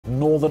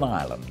Northern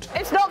Ireland.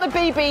 It's not the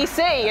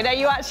BBC, you know,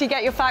 you actually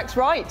get your facts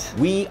right.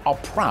 We are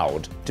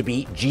proud to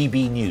be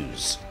GB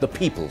News, the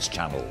People's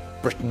Channel,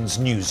 Britain's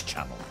news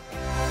channel.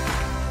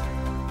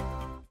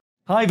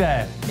 Hi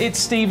there, it's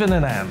Stephen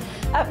and Anne.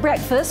 At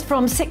breakfast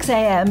from 6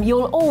 a.m,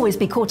 you'll always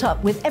be caught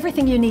up with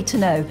everything you need to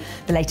know,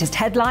 the latest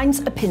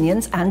headlines,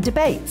 opinions and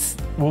debates.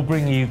 We'll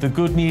bring you the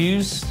good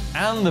news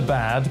and the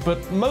bad,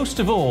 but most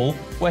of all,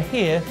 we're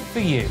here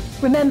for you.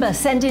 Remember,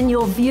 send in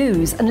your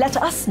views and let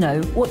us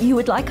know what you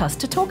would like us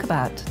to talk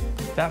about.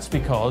 That's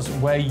because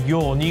we're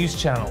your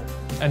news channel.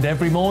 And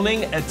every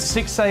morning at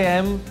 6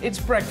 a.m, it's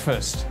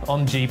breakfast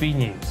on GB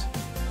News.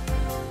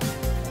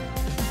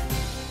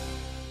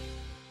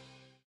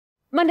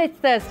 Monday to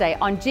Thursday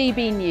on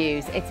GB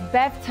News, it's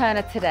Bev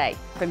Turner Today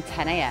from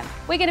 10 a.m.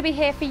 We're going to be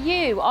here for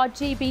you, our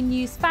GB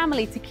News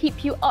family, to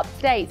keep you up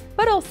to date,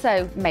 but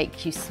also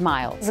make you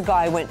smile. The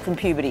guy went from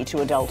puberty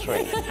to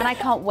adultery. And I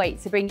can't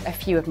wait to bring a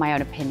few of my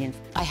own opinions.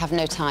 I have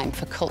no time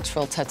for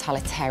cultural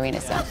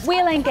totalitarianism.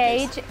 We'll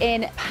engage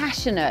in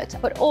passionate,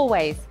 but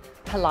always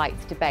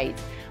polite debate,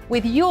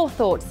 with your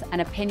thoughts and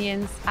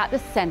opinions at the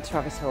centre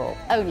of it all.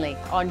 Only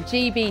on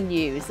GB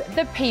News,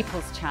 the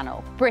People's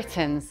Channel,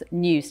 Britain's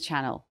news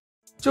channel.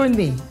 Join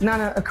me,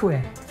 Nana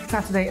Akue,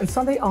 Saturday and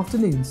Sunday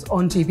afternoons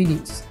on GB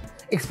News.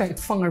 Expect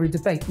fiery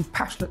debate and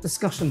passionate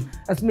discussion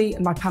as me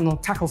and my panel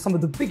tackle some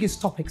of the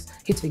biggest topics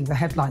hitting the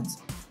headlines.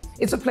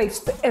 It's a place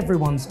for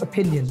everyone's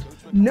opinion.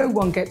 No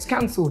one gets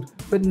cancelled,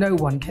 but no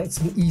one gets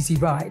an easy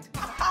ride.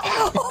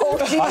 Oh,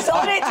 she's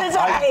on it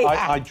today!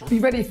 Be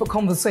ready for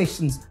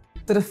conversations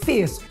that are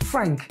fierce,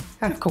 frank,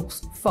 and of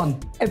course, fun.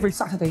 Every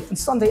Saturday and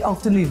Sunday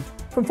afternoon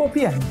from 4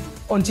 p.m.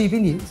 on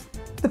GB News,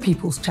 the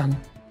People's Channel.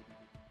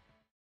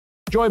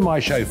 Join my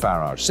show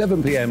Farage,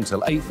 7 p.m.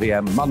 till 8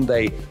 p.m.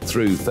 Monday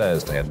through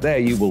Thursday, and there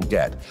you will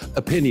get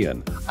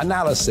opinion,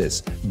 analysis,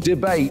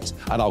 debate,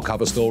 and I'll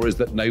cover stories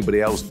that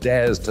nobody else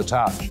dares to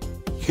touch.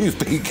 You've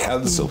been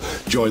cancelled.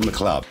 Join the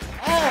club.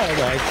 Oh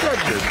my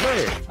goodness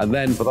me! And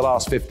then for the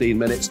last 15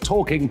 minutes,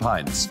 talking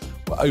pints.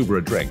 Over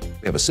a drink,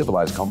 we have a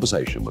civilised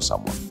conversation with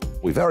someone.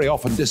 We very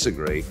often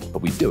disagree,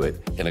 but we do it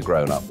in a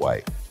grown-up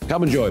way.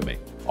 Come and join me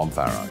on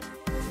Farage.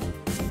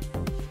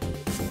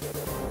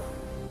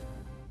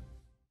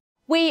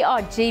 We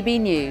are GB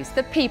News,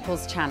 the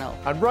People's Channel.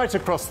 And right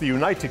across the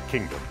United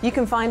Kingdom. You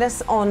can find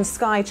us on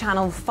Sky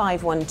Channel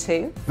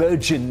 512.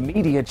 Virgin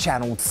Media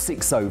Channel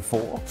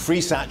 604.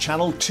 Freesat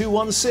Channel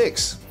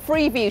 216.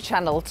 Freeview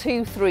Channel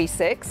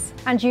 236.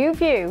 And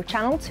YouView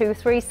Channel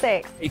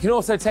 236. You can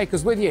also take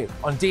us with you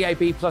on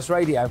DAB+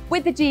 radio.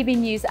 With the GB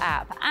News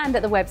app and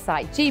at the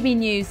website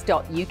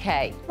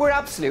gbnews.uk. We're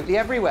absolutely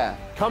everywhere.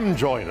 Come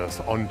join us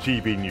on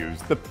GB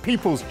News, the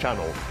People's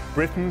Channel,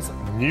 Britain's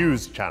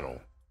news channel.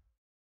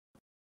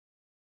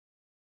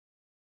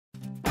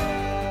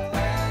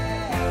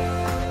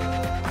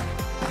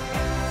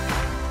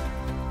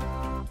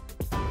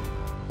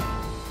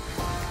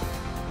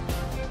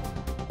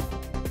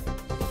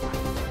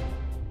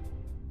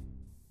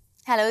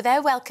 Hello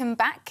there, welcome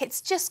back.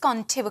 It's just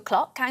gone 2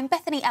 o'clock. I'm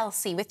Bethany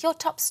Elsey with your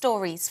top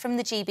stories from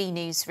the GB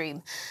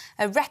newsroom.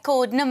 A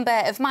record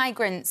number of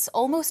migrants,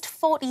 almost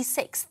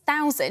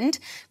 46,000,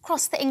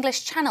 crossed the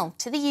English Channel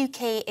to the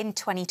UK in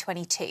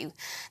 2022.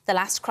 The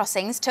last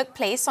crossings took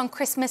place on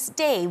Christmas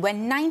Day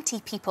when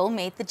 90 people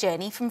made the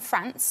journey from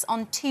France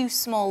on 2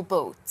 small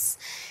boats.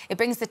 It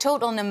brings the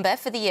total number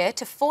for the year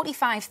to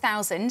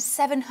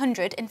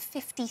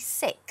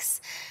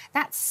 45,756.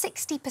 That's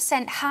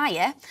 60%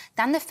 higher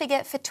than the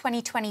figure for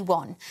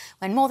 2021,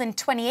 when more than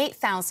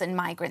 28,000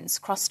 migrants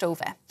crossed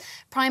over.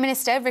 Prime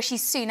Minister Rishi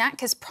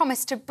Sunak has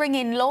promised to bring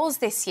in laws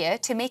this year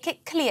to make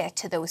it clear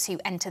to those who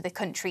enter the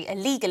country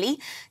illegally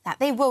that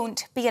they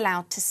won't be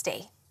allowed to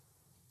stay.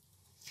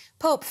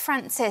 Pope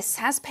Francis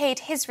has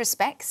paid his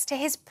respects to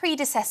his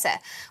predecessor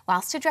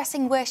whilst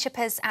addressing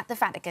worshippers at the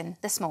Vatican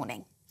this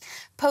morning.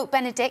 Pope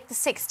Benedict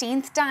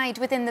XVI died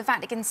within the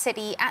Vatican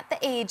City at the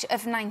age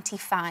of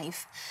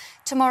 95.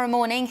 Tomorrow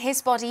morning,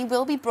 his body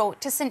will be brought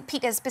to St.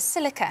 Peter's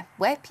Basilica,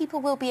 where people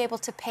will be able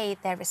to pay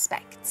their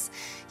respects.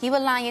 He will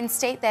lie in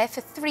state there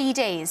for 3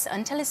 days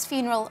until his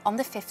funeral on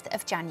the 5th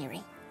of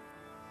January.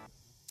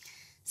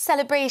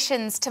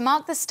 Celebrations to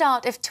mark the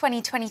start of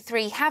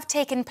 2023 have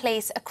taken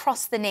place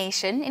across the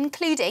nation,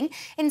 including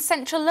in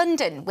central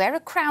London, where a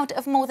crowd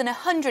of more than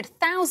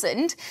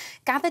 100,000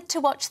 gathered to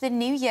watch the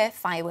New Year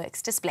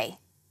fireworks display.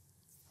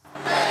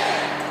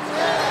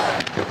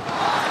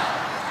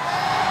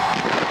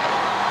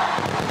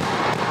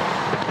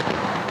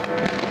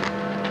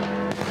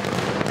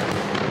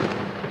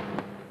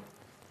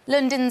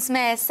 London's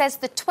mayor says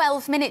the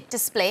 12-minute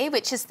display,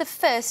 which is the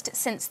first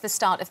since the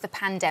start of the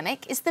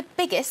pandemic, is the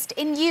biggest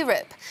in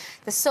Europe.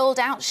 The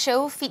sold-out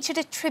show featured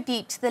a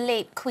tribute to the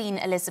late Queen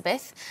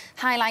Elizabeth,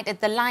 highlighted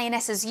the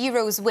Lionesses'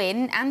 Euros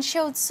win and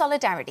showed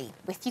solidarity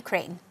with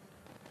Ukraine.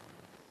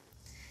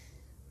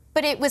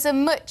 But it was a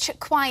much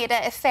quieter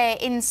affair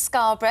in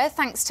Scarborough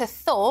thanks to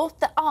Thor,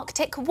 the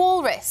Arctic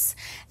walrus.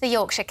 The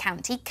Yorkshire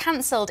county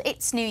cancelled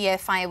its New Year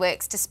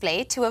fireworks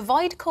display to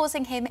avoid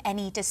causing him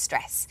any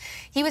distress.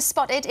 He was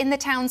spotted in the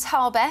town's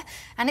harbour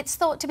and it's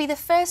thought to be the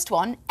first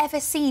one ever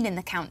seen in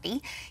the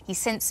county. He's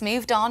since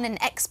moved on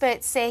and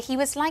experts say he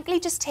was likely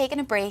just taking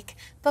a break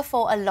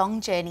before a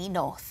long journey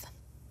north.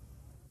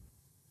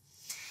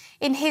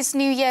 In his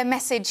New Year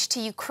message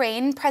to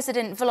Ukraine,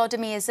 President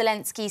Volodymyr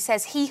Zelensky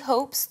says he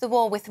hopes the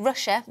war with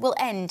Russia will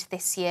end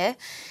this year.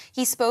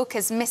 He spoke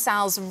as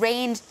missiles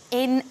rained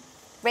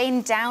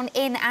down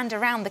in and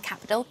around the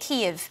capital,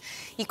 Kyiv.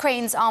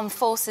 Ukraine's armed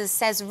forces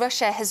says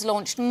Russia has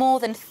launched more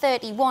than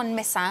 31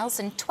 missiles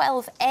and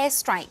 12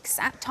 airstrikes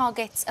at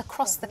targets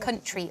across the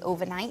country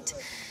overnight.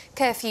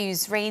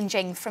 Curfews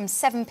ranging from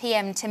 7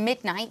 p.m. to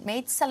midnight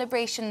made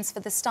celebrations for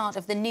the start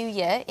of the new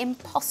year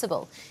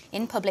impossible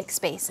in public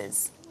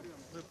spaces.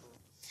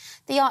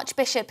 The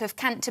Archbishop of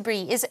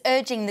Canterbury is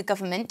urging the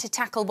government to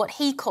tackle what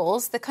he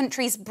calls the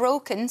country's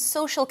broken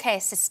social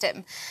care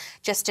system.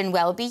 Justin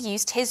Welby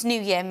used his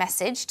New Year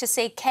message to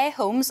say care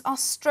homes are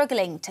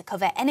struggling to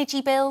cover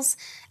energy bills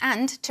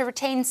and to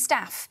retain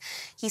staff.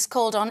 He's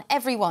called on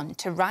everyone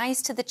to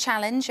rise to the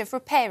challenge of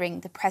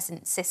repairing the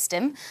present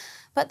system.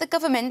 But the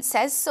government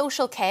says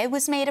social care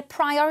was made a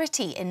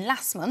priority in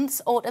last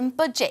month's autumn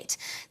budget.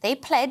 They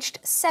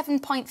pledged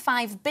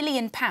 £7.5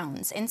 billion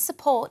in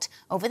support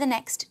over the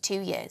next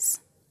 2 years.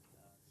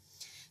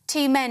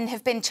 2 men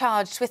have been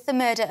charged with the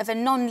murder of a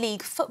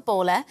non-league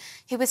footballer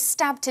who was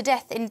stabbed to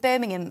death in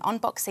Birmingham on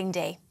Boxing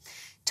Day.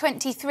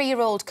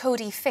 23-year-old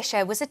Cody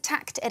Fisher was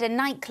attacked at a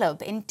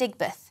nightclub in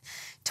Digbeth.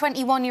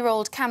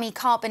 21-year-old Cammy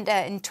Carpenter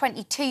and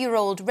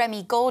 22-year-old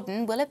Remy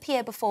Gordon will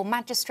appear before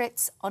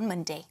magistrates on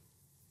Monday.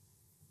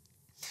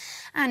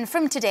 And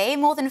from today,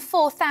 more than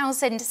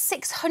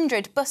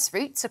 4,600 bus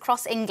routes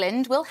across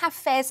England will have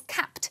fares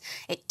capped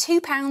at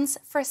 £2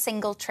 for a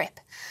single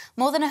trip.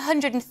 More than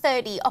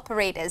 130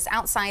 operators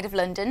outside of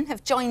London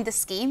have joined the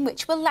scheme,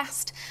 which will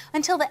last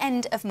until the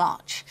end of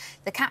March.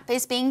 The cap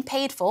is being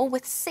paid for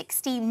with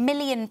 £60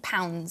 million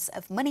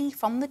of money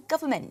from the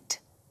government.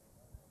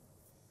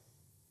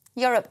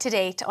 You're up to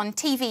date on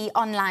TV,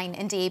 online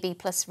and DAB+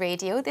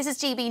 radio. This is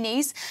GB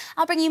News.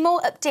 I'll bring you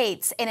more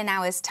updates in an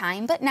hour's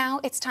time, but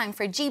now it's time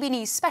for a GB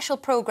News special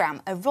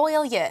programme, A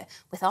Royal Year,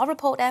 with our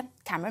reporter,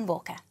 Cameron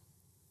Walker.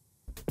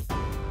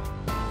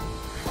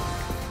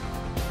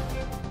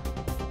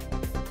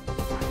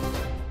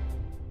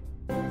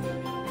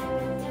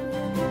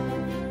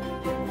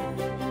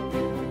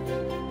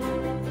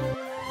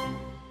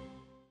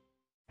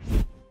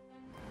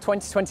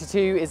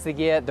 "2022 is the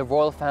year the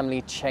royal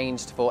family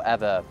changed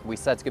forever. We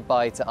said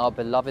goodbye to our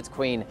beloved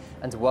Queen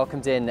and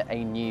welcomed in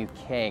a new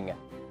king.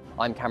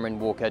 I'm Cameron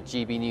Walker,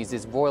 GB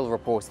News' royal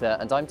reporter,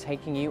 and I'm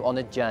taking you on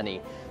a journey,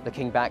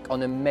 looking back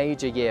on a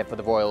major year for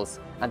the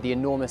royals and the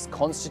enormous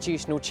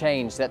constitutional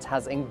change that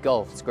has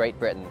engulfed Great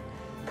Britain.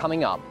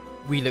 Coming up,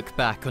 we look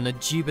back on a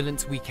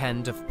jubilant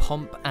weekend of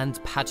pomp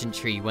and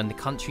pageantry when the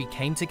country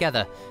came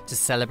together to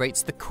celebrate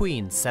the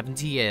Queen's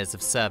 70 years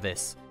of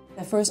service.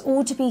 For us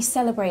all to be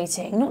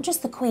celebrating, not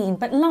just the Queen,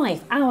 but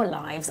life, our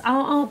lives,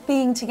 our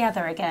being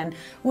together again,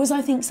 was,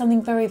 I think,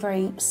 something very,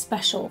 very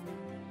special.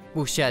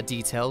 We'll share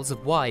details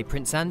of why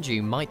Prince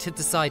Andrew might have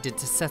decided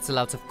to settle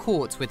out of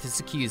court with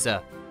his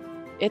accuser.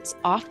 It's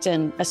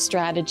often a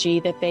strategy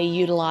that they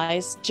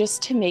utilise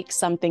just to make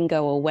something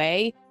go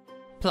away.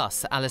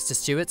 Plus, Alistair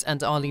Stewart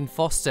and Arlene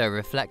Foster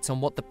reflect on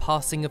what the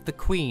passing of the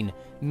Queen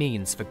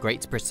means for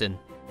Great Britain.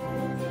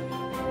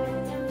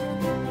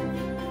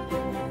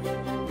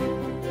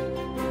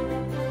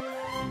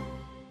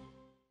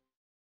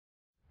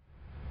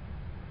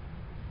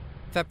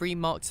 February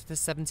marked the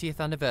 70th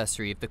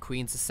anniversary of the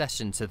Queen's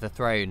accession to the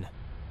throne.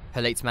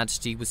 Her late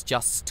Majesty was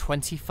just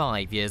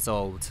 25 years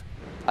old.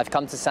 I've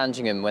come to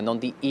Sandringham when on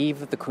the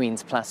eve of the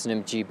Queen's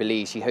Platinum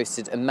Jubilee she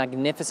hosted a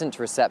magnificent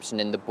reception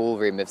in the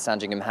ballroom of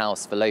Sandringham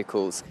House for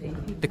locals.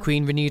 The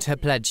Queen renewed her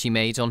pledge she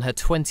made on her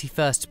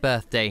 21st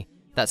birthday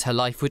that her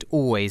life would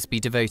always be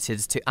devoted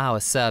to our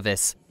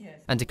service,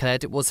 and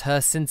declared it was her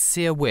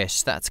sincere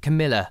wish that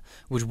Camilla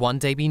would one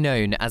day be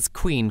known as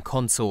Queen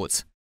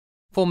Consort.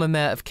 Former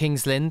Mayor of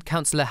Kings Lynn,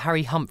 Councillor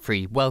Harry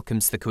Humphrey,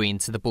 welcomes the Queen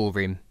to the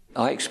ballroom.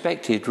 I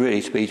expected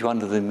really to be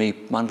one of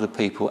the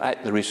people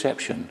at the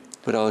reception,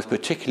 but I was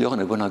particularly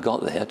honoured when I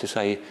got there to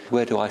say,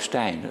 "Where do I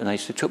stand?" And they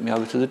took me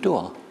over to the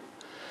door.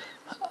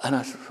 And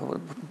I thought,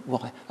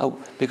 why? "Oh,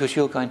 because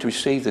you're going to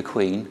receive the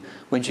Queen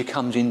when she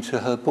comes into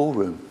her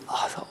ballroom."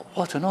 I thought,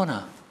 what an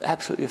honour.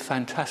 Absolutely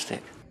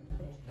fantastic.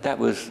 That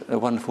was a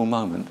wonderful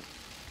moment.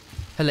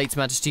 Her late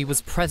Majesty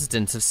was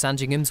president of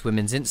Sandringham's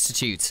Women's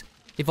Institute.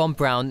 Yvonne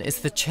Brown is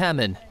the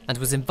chairman and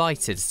was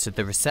invited to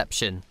the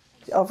reception.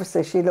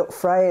 Obviously she looked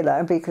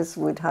frailer because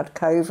we'd had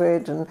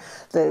COVID and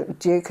the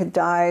Duke had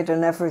died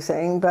and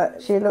everything,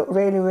 but she looked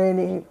really,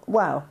 really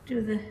well.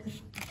 Do the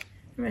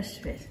The rest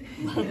of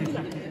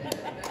it.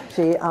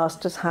 She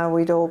asked us how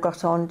we'd all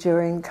got on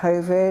during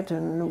COVID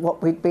and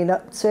what we'd been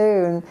up to,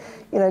 and,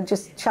 you know,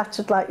 just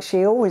chatted like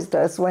she always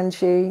does when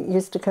she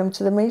used to come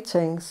to the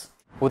meetings.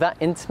 Well, that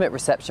intimate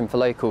reception for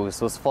locals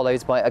was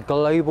followed by a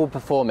global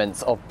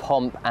performance of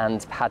pomp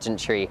and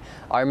pageantry.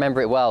 I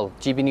remember it well.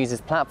 GB News'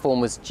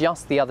 platform was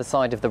just the other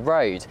side of the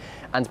road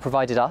and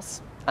provided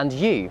us and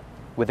you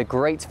with a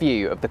great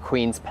view of the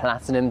Queen's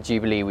Platinum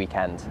Jubilee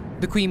weekend.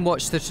 The Queen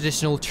watched the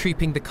traditional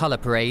Trooping the Colour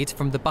parade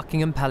from the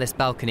Buckingham Palace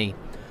balcony.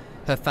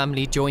 Her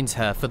family joined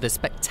her for the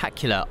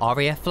spectacular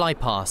RAF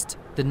flypast,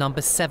 the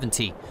number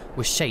 70,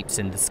 with shapes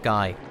in the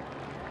sky.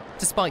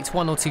 Despite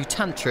one or two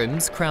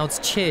tantrums, crowds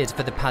cheered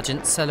for the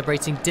pageant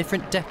celebrating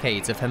different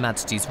decades of Her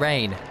Majesty's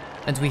reign.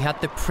 And we had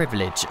the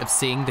privilege of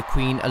seeing the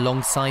Queen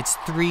alongside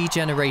 3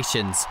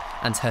 generations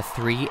and her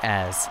 3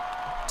 heirs.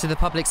 To the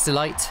public's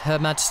delight, Her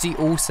Majesty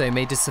also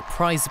made a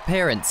surprise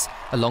appearance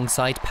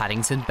alongside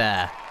Paddington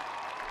Bear.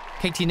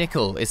 Katie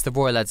Nicholl is the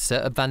royal editor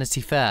of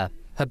Vanity Fair.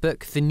 Her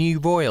book, The New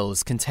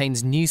Royals,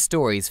 contains news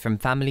stories from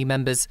family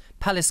members,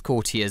 palace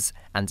courtiers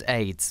and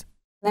aides.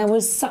 There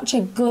was such a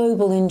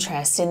global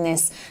interest in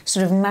this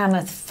sort of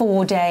mammoth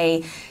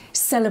 4-day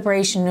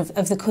celebration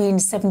of the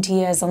Queen's 70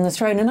 years on the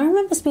throne. And I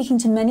remember speaking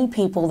to many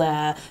people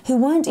there who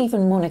weren't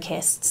even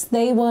monarchists.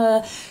 They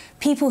were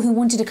people who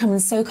wanted to come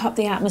and soak up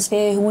the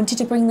atmosphere, who wanted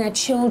to bring their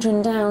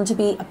children down to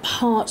be a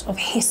part of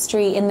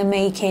history in the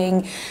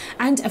making,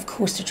 and of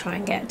course to try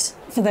and get,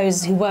 for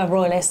those who were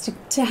royalists,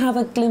 to have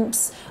a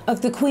glimpse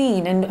of the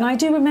Queen. And I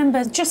do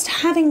remember just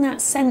having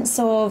that sense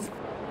of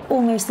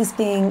almost this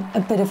being a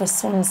bit of a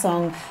swan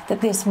song,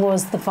 that this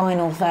was the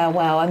final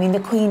farewell. I mean, the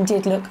Queen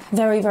did look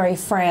very, very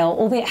frail,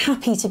 albeit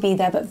happy to be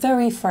there, but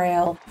very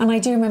frail. And I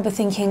do remember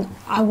thinking,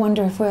 I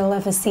wonder if we'll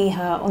ever see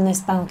her on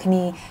this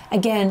balcony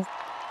again.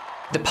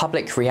 The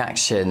public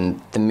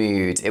reaction, the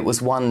mood, it was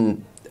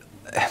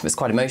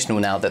quite emotional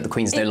now that the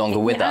Queen's no longer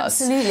with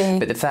us. Absolutely.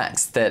 But the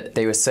fact that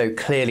they were so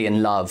clearly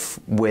in love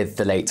with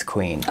the late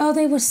Queen. Oh,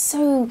 they were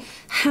so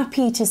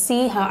happy to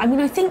see her. I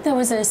mean, I think there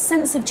was a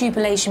sense of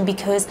jubilation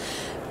because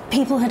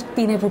people had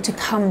been able to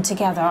come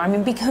together. I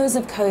mean, because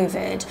of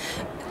COVID,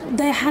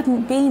 there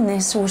hadn't been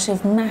this sort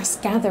of mass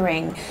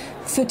gathering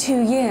for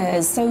 2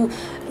 years. So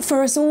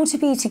for us all to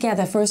be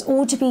together, for us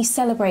all to be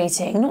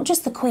celebrating, not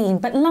just the Queen,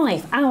 but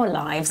life, our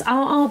lives,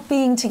 our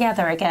being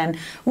together again,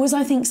 was,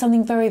 I think,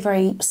 something very,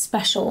 very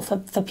special for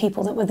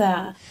people that were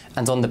there.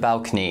 And on the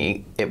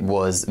balcony,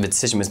 the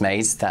decision was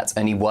made that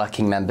only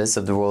working members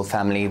of the royal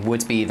family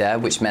would be there,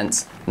 which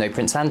meant no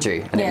Prince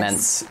Andrew, and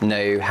Yes. it meant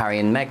no Harry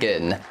and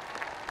Meghan.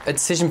 A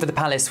decision for the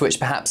palace which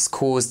perhaps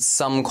caused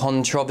some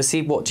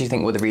controversy. What do you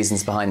think were the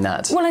reasons behind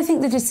that? Well, I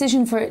think the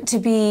decision for it to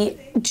be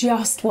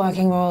just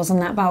working royals on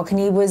that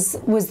balcony was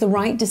the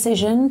right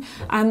decision.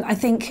 I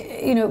think,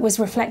 you know, it was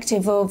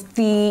reflective of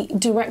the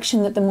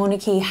direction that the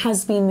monarchy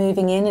has been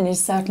moving in and is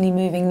certainly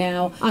moving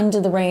now under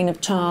the reign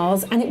of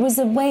Charles. And it was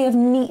a way of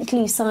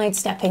neatly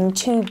sidestepping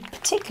 2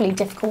 particularly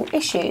difficult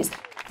issues: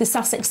 the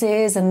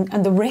Sussexes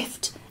and the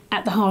rift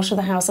at the heart of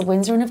the House of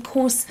Windsor, and of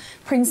course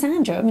Prince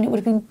Andrew. I mean, it would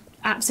have been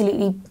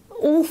absolutely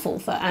awful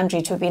for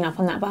Andrew to have been up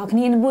on that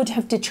balcony and would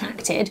have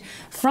detracted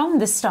from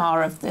the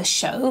star of the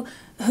show,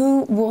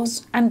 who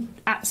was, and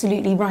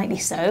absolutely rightly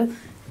so,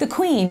 the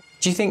Queen.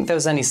 Do you think there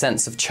was any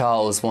sense of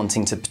Charles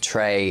wanting to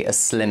portray a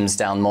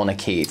slimmed-down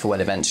monarchy for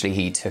when eventually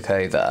he took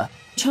over?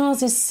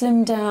 Charles's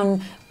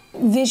slimmed-down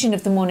vision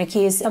of the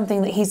monarchy is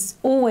something that he's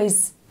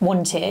always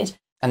wanted.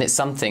 And it's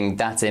something,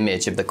 that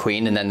image of the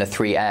Queen and then the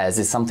 3 heirs,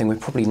 is something we're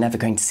probably never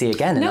going to see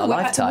again in our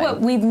lifetime. Well,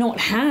 we've not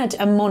had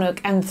a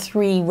monarch and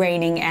 3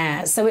 reigning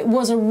heirs, so it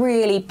was a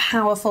really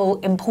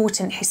powerful,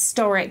 important,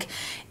 historic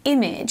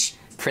image.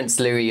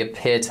 Prince Louis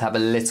appeared to have a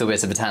little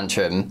bit of a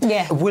tantrum.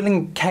 Yeah. Will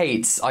and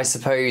Kate, I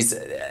suppose,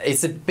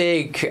 it's a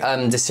big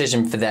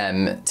decision for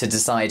them to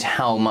decide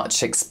how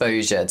much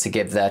exposure to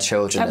give their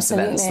children at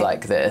events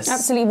like this.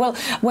 Absolutely. Well,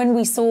 when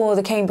we saw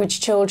the Cambridge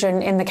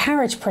children in the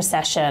carriage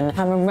procession,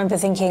 I remember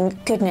thinking,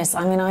 goodness,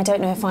 I mean, I don't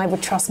know if I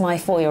would trust my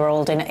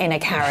 4-year-old in a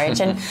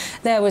carriage. And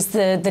there was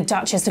the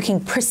Duchess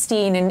looking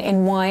pristine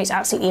in white,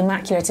 absolutely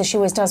immaculate, as she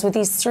always does, with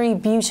these 3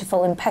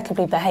 beautiful,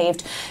 impeccably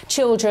behaved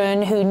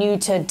children who knew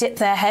to dip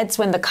their heads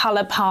when the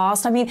colour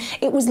passed. I mean,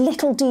 it was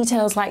little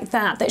details like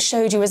that that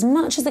showed you, as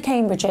much as the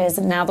Cambridges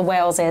and now the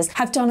Waleses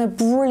have done a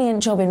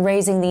brilliant job in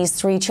raising these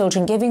 3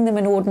 children, giving them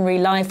an ordinary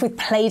life with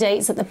play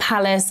dates at the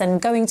palace and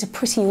going to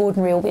pretty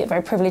ordinary, albeit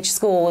very privileged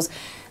schools.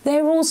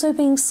 They're also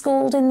being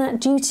schooled in that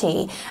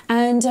duty.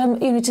 And,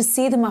 you know, to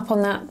see them up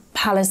on that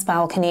palace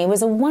balcony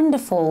was a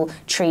wonderful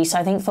treat,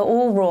 I think, for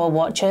all royal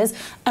watchers,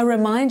 a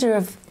reminder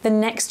of the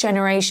next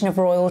generation of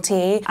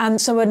royalty, and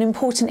so an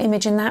important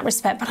image in that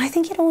respect. But I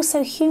think it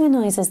also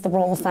humanises the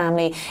royal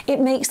family.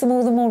 It makes them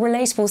all the more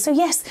relatable. So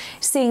yes,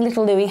 seeing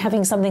little Louis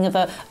having something of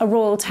a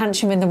royal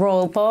tantrum in the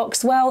royal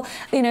box, well,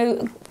 you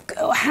know,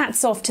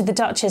 hats off to the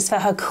Duchess for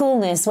her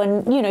coolness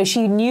when, you know,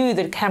 she knew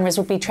that cameras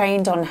would be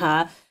trained on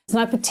her. And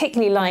I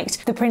particularly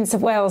liked the Prince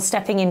of Wales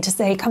stepping in to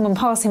say, come and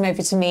pass him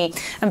over to me,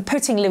 and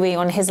putting Louis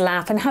on his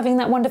lap and having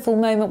that wonderful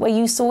moment where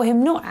you saw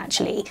him not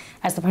actually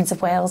as the Prince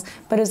of Wales,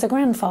 but as a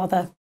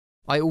grandfather.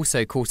 I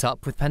also caught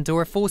up with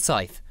Pandora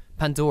Forsyth.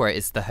 Pandora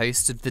is the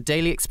host of the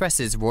Daily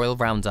Express's Royal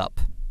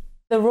Roundup.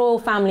 The royal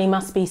family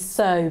must be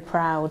so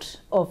proud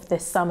of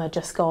this summer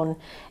just gone.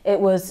 It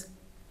was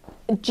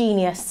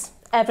genius.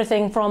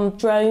 Everything from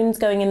drones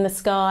going in the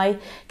sky,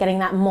 getting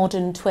that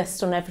modern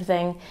twist on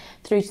everything,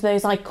 through to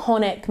those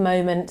iconic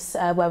moments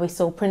where we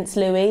saw Prince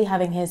Louis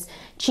having his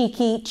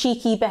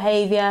cheeky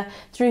behaviour,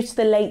 through to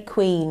the late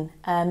Queen,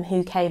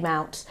 who came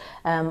out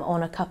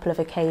on a couple of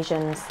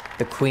occasions.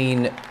 The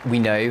Queen, we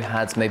know,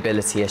 had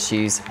mobility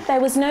issues. There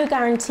was no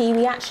guarantee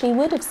we actually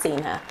would have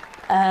seen her.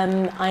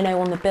 I know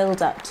on the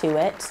build-up to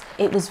it,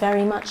 it was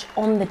very much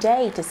on the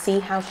day to see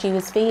how she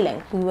was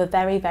feeling. We were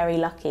very, very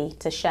lucky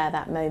to share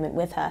that moment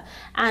with her.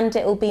 And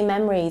it will be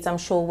memories, I'm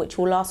sure, which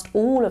will last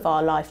all of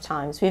our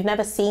lifetimes. We've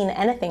never seen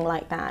anything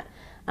like that.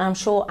 And I'm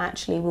sure,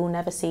 actually, we'll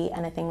never see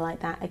anything like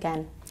that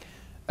again.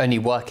 Only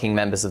working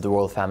members of the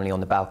royal family on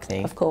the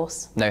balcony. Of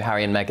course. No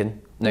Harry and Meghan?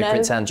 No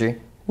Prince Andrew?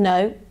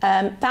 No.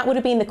 That would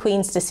have been the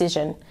Queen's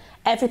decision.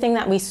 Everything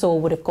that we saw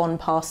would have gone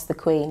past the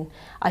Queen.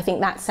 I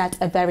think that set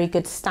a very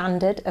good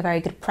standard, a very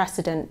good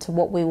precedent to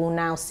what we will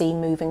now see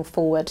moving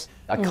forward.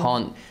 I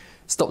can't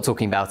stop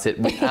talking about it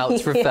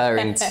without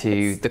referring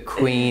to the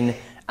Queen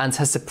and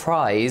her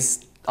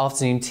surprise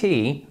afternoon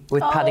tea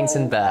with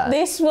Paddington Bear.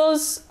 This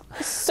was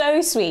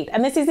so sweet,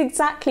 and this is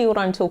exactly what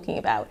I'm talking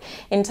about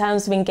in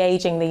terms of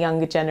engaging the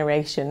younger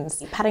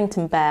generations.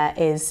 Paddington Bear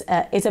is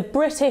a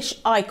British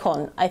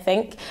icon, I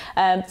think,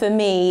 for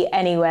me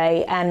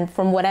anyway, and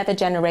from whatever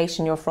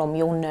generation you're from,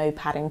 you'll know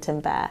Paddington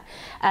Bear.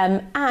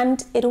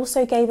 And it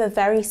also gave a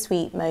very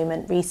sweet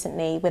moment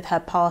recently with her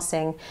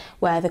passing,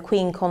 where the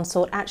Queen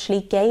Consort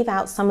actually gave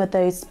out some of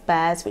those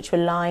bears which were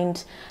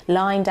lined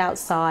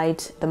outside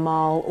the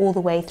Mall all the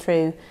way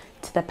through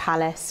to the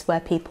palace, where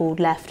people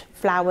left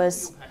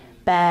flowers,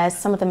 bears,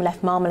 some of them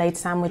left marmalade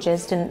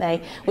sandwiches, didn't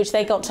they? Which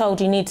they got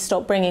told, you need to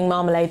stop bringing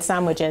marmalade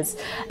sandwiches.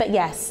 But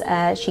yes,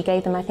 she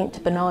gave them, I think,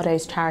 to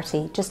Bernardo's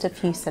charity, just a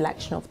few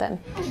selection of them.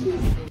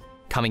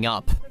 Coming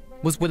up,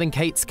 was Will and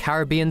Kate's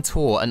Caribbean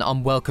tour an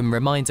unwelcome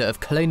reminder of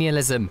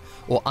colonialism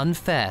or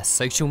unfair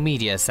social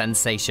media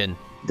sensation?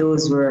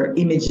 Those were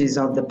images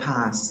of the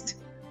past,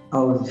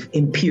 of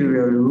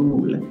imperial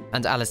rule.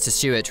 And Alistair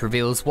Stewart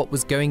reveals what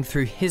was going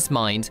through his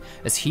mind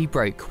as he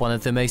broke one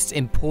of the most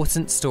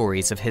important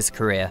stories of his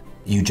career.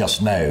 You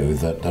just know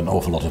that an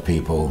awful lot of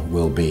people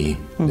will be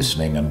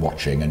listening and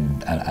watching,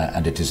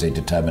 and it is a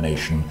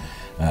determination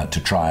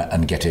to try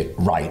and get it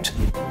right.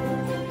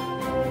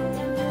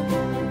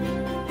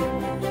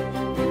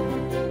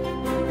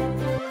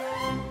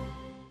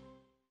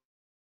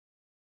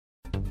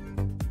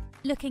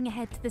 Looking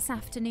ahead to this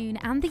afternoon,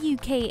 and the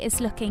UK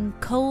is looking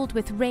cold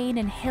with rain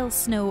and hail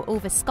snow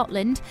over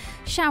Scotland,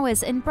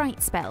 showers and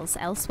bright spells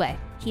elsewhere.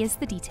 Here's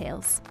the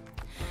details.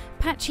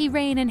 Patchy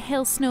rain and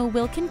hail snow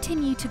will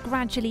continue to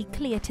gradually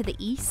clear to the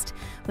east,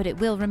 but it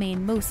will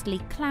remain mostly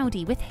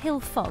cloudy with hill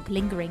fog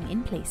lingering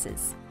in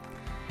places.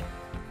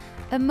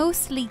 A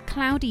mostly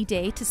cloudy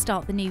day to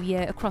start the new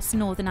year across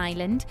Northern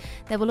Ireland.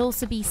 There will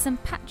also be some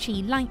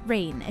patchy light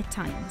rain at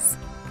times.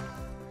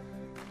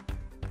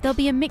 There'll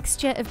be a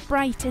mixture of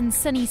bright and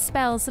sunny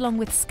spells along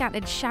with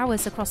scattered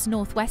showers across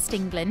northwest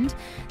England.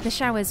 The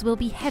showers will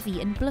be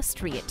heavy and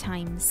blustery at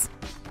times.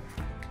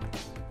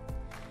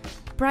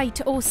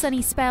 Bright or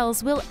sunny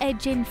spells will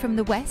edge in from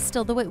the west,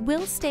 although it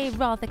will stay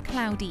rather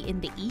cloudy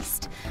in the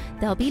east.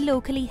 There'll be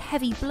locally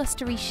heavy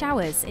blustery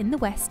showers in the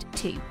west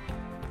too.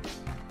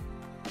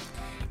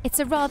 It's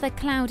a rather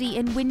cloudy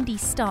and windy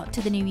start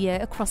to the new year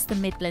across the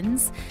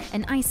Midlands.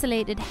 An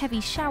isolated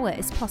heavy shower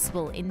is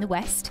possible in the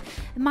west.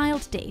 A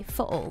mild day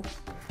for all.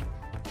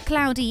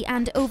 Cloudy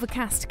and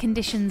overcast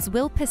conditions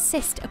will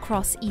persist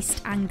across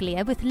East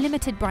Anglia with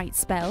limited bright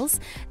spells.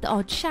 The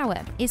odd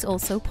shower is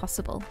also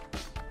possible.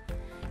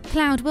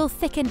 Cloud will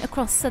thicken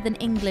across southern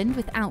England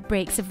with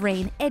outbreaks of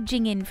rain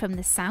edging in from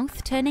the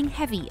south, turning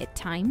heavy at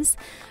times.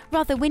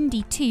 Rather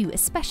windy too,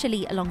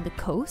 especially along the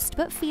coast,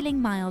 but feeling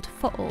mild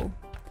for all.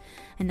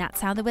 And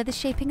that's how the weather's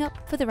shaping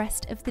up for the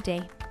rest of the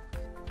day.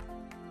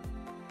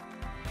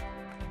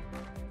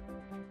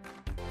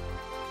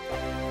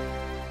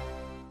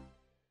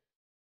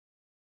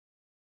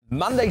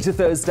 Monday to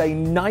Thursday,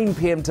 9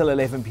 p.m. till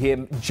 11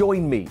 p.m.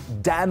 Join me,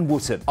 Dan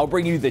Wootton. I'll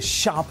bring you the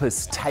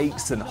sharpest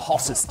takes and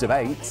hottest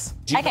debates.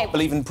 Do you not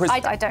believe in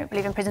prison? I don't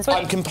believe in prisons.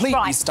 I'm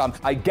completely stunned.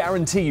 I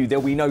guarantee you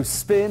there'll be no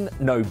spin,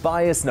 no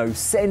bias, no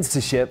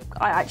censorship.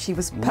 I actually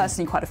was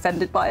personally quite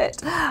offended by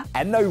it.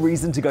 And no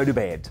reason to go to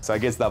bed. So I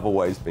guess they've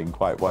always been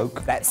quite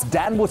woke. That's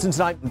Dan Wootton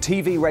tonight on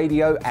TV,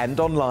 radio and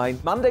online.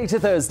 Monday to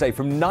Thursday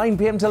from 9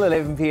 p.m. till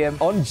 11 p.m.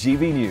 on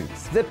GB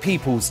News. The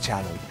People's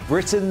Channel,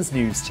 Britain's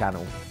news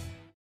channel.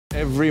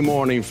 Every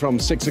morning from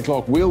 6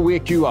 o'clock, we'll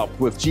wake you up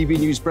with GB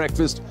News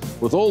Breakfast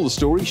with all the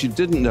stories you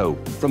didn't know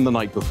from the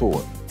night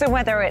before. So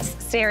whether it's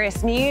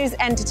serious news,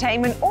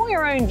 entertainment, or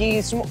your own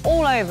views from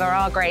all over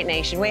our great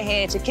nation, we're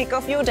here to kick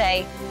off your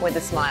day with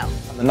a smile.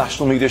 The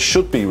national media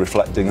should be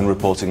reflecting and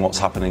reporting what's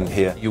happening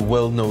here. You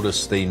will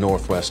notice the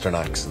northwestern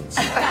accents.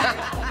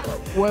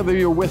 Whether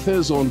you're with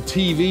us on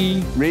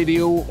TV,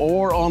 radio,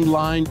 or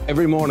online,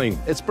 every morning,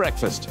 it's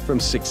breakfast from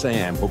 6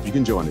 a.m. Hope you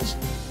can join us.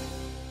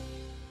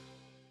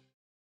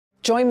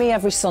 Join me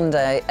every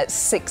Sunday at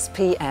 6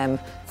 p.m.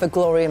 for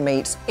Gloria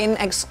Meets. In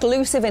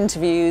exclusive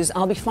interviews,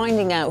 I'll be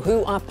finding out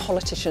who our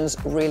politicians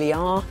really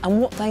are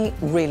and what they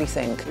really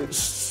think. It's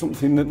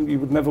something that you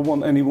would never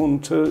want anyone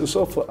to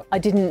suffer. I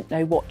didn't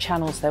know what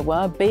channels there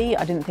were.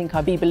 I didn't think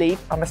I'd be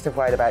believed. I must have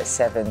weighed about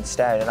 7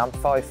 stone and I'm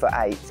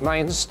 5'8". My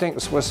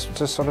instincts was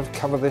to sort of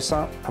cover this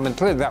up. I mean,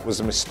 clearly that was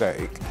a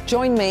mistake.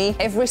 Join me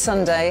every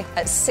Sunday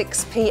at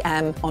 6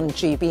 p.m. on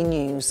GB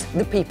News,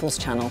 the People's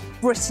Channel,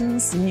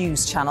 Britain's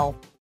news channel.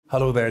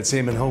 Hello there, it's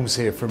Eamon Holmes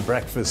here from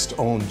Breakfast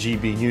on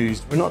GB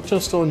News. We're not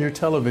just on your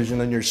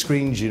television and your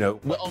screens, you know.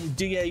 We're on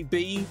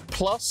DAB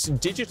plus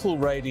digital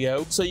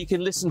radio, so you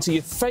can listen to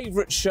your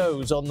favourite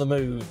shows on the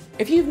move.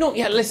 If you've not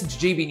yet listened to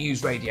GB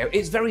News Radio,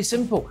 it's very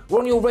simple.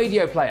 We're on your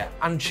radio player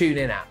and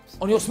tune-in apps,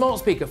 on your smart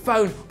speaker,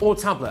 phone or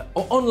tablet,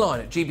 or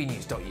online at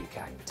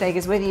gbnews.uk. Take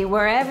us with you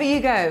wherever you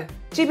go.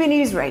 GB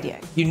News Radio.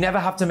 You never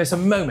have to miss a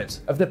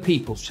moment of the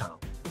People's Channel.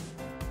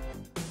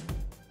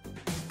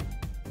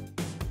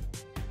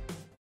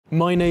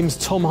 My name's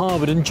Tom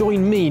Harwood and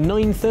join me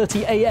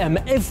 9:30 a.m.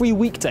 every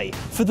weekday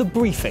for The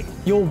Briefing,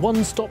 your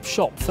one-stop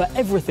shop for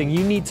everything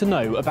you need to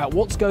know about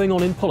what's going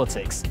on in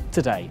politics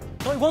today.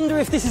 I wonder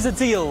if this is a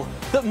deal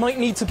that might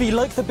need to be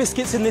like the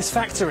biscuits in this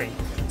factory,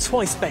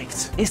 twice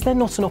baked. Is there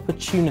not an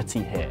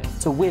opportunity here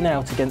to win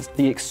out against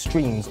the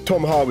extremes?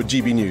 Tom Harwood,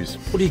 GB News.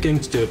 What are you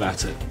going to do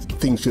about it?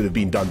 Things should have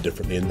been done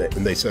differently, and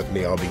they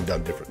certainly are being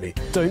done differently.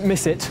 Don't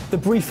miss it. The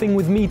Briefing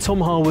with me, Tom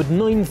Harwood,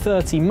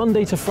 9:30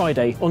 Monday to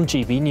Friday on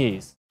GB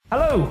News.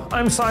 Hello,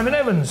 I'm Simon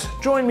Evans.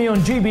 Join me on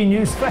GB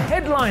News for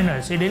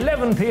Headliners at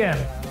 11 p.m,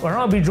 where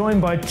I'll be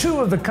joined by 2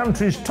 of the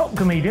country's top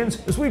comedians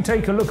as we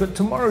take a look at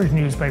tomorrow's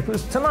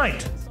newspapers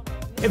tonight.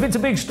 If it's a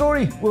big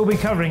story, we'll be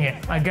covering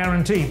it, I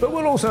guarantee, but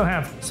we'll also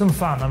have some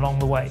fun along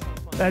the way.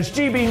 That's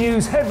GB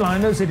News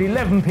Headliners at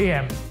 11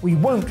 p.m. We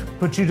won't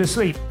put you to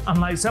sleep,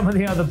 unlike some of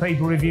the other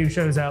paper review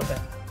shows out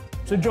there.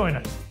 So join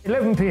us,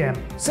 11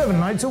 p.m, 7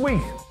 nights a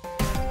week.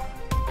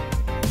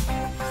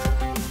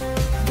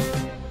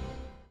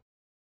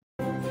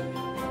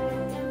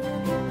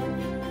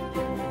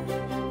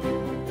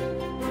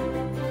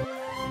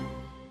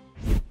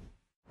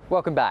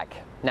 Welcome back.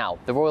 Now,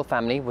 the royal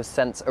family was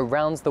sent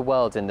around the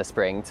world in the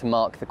spring to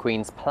mark the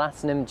Queen's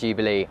Platinum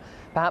Jubilee,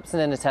 perhaps in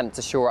an attempt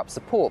to shore up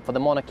support for the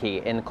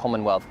monarchy in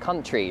Commonwealth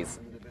countries.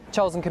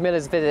 Charles and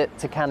Camilla's visit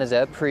to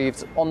Canada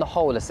proved on the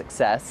whole a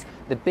success.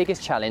 The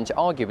biggest challenge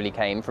arguably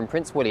came from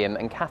Prince William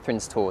and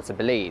Catherine's tour to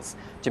Belize,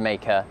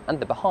 Jamaica and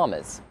the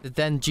Bahamas. The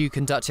then Duke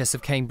and Duchess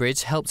of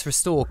Cambridge helped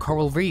restore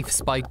coral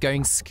reefs by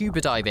going scuba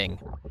diving.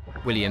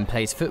 William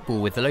played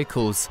football with the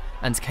locals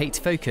and Kate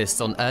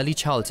focused on early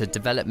childhood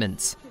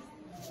development.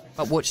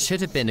 But what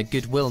should have been a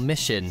goodwill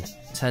mission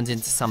turned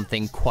into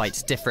something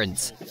quite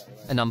different.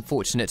 An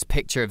unfortunate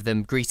picture of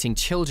them greeting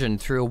children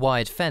through a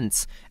wired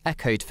fence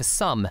echoed for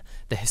some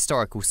the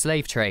historical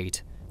slave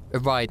trade. A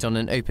ride on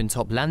an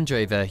open-top Land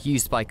Rover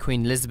used by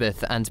Queen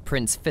Elizabeth and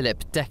Prince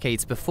Philip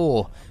decades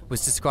before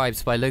was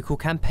described by local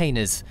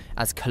campaigners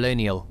as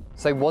colonial.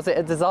 So was it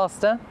a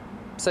disaster?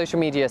 Social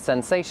media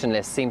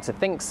sensationalists seem to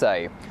think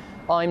so.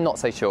 I'm not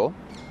so sure,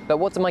 but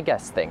what do my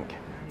guests think?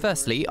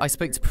 Firstly, I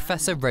spoke to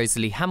Professor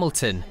Rosalie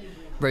Hamilton.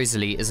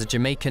 Rosalie is a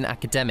Jamaican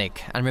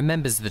academic and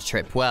remembers the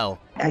trip well.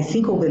 I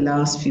think over the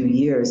last few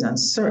years, and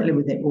certainly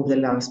over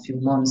the last few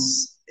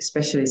months,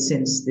 especially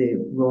since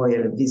the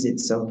royal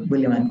visits of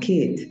William and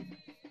Kate,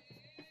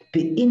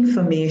 the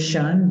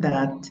information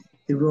that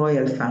the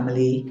royal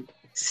family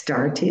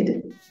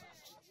started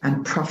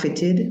and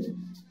profited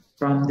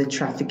from the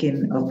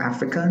trafficking of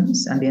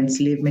Africans and the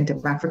enslavement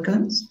of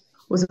Africans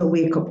was a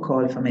wake-up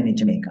call for many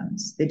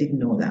Jamaicans. They didn't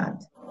know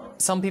that.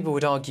 Some people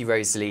would argue,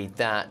 Rosalie,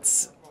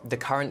 that the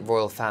current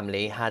royal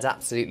family had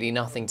absolutely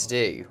nothing to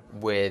do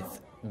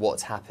with what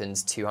happened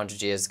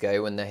 200 years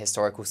ago when the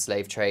historical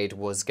slave trade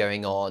was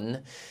going on.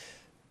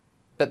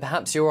 But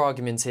perhaps your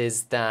argument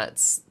is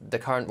that the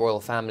current royal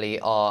family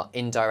are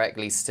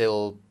indirectly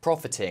still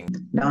profiting.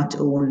 Not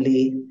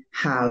only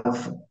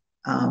have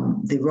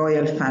the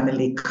royal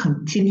family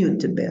continued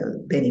to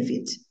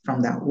benefit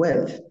from that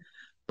wealth,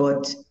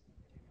 but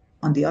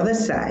on the other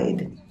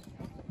side,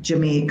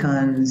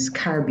 Jamaicans,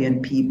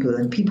 Caribbean people,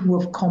 and people who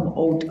have come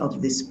out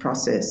of this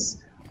process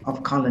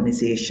of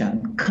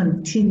colonization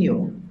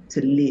continue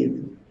to live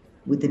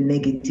with the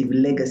negative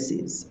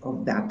legacies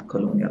of that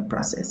colonial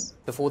process.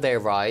 Before they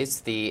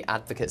arrived, the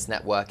Advocates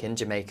Network in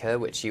Jamaica,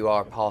 which you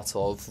are a part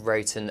of,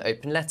 wrote an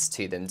open letter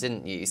to them,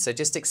 didn't you? So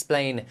just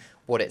explain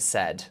what it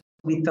said.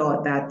 We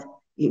thought that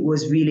it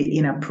was really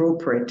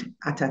inappropriate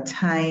at a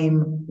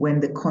time when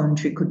the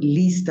country could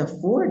least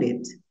afford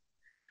it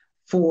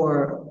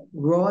for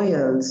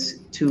royals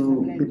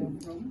to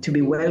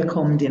be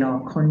welcomed in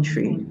our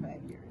country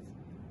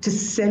to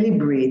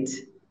celebrate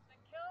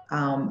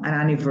an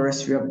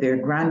anniversary of their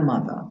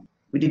grandmother.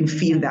 We didn't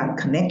feel that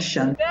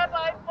connection.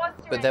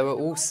 But there were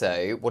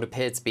also what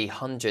appeared to be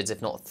hundreds,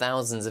 if not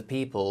thousands, of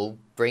people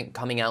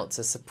coming out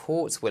to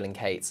support Will and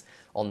Kate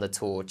on the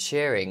tour,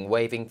 cheering,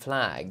 waving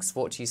flags.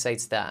 What do you say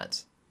to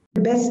that?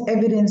 The best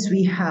evidence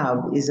we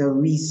have is a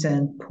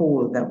recent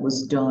poll that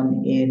was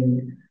done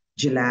in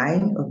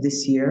July of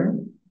this year.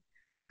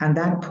 And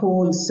that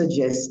poll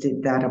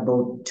suggested that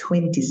about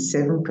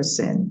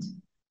 27%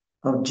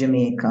 of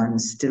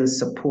Jamaicans still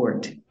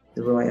support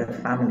the royal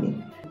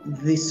family.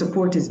 The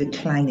support is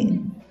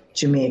declining.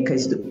 Jamaica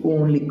is the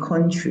only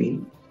country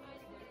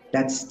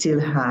that still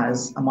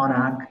has a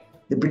monarch,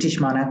 the British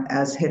monarch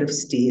as head of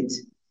state,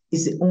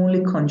 is the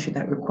only country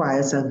that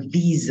requires a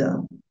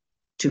visa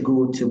to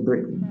go to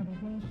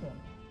Britain.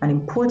 And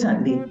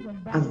importantly,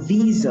 a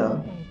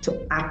visa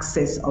to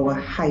access our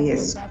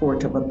highest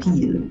court of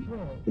appeal,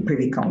 the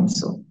Privy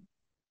Council.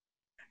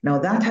 Now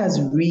that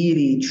has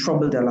really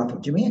troubled a lot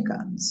of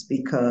Jamaicans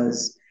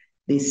because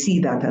they see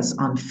that as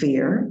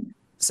unfair.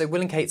 So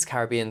Will and Kate's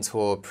Caribbean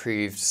tour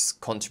proved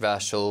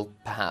controversial,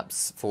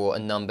 perhaps, for a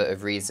number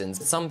of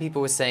reasons. Some people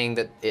were saying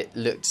that it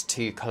looked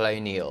too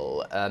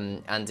colonial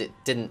and it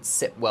didn't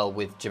sit well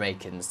with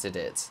Jamaicans, did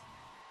it?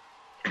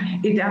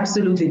 It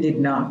absolutely did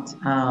not.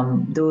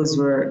 Those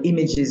were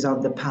images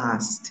of the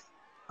past,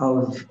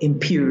 of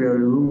imperial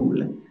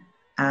rule.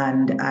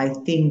 And I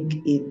think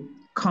it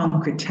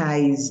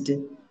concretized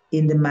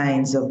in the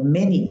minds of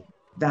many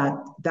that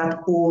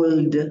that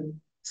old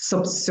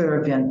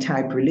subservient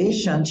type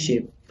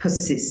relationship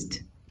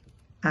persist.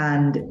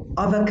 And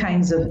other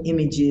kinds of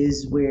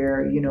images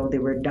where, you know, they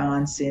were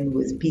dancing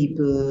with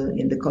people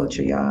in the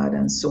culture yard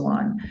and so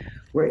on,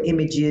 were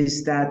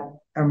images that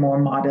are more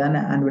modern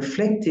and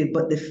reflective.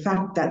 But the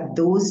fact that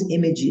those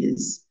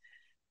images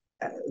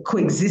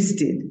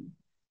coexisted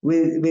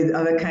with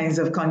other kinds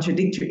of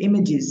contradictory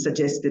images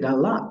suggested a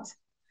lot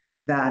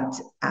that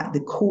at the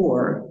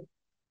core,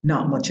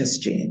 not much has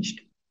changed.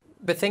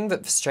 The thing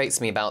that frustrates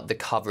me about the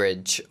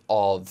coverage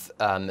of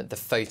the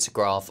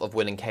photograph of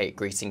Will and Kate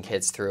greeting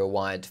kids through a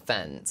wired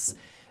fence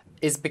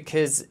is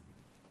because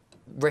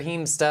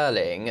Raheem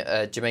Sterling,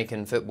 a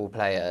Jamaican football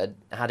player,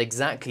 had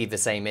exactly the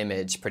same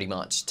image pretty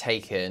much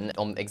taken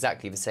on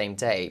exactly the same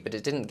day, but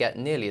it didn't get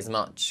nearly as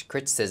much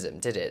criticism,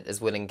 did it,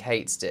 as Will and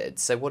Kate's did.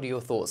 So what are your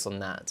thoughts on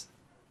that?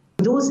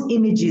 Those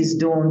images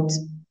don't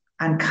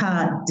and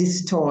can't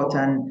distort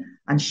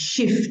and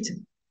shift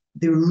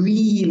the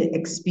real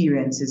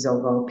experiences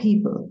of our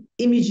people.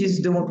 Images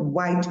don't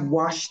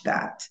whitewash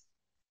that.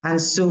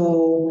 And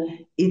so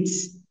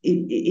it's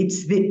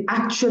the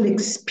actual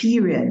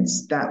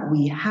experience that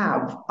we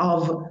have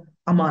of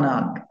a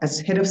monarch as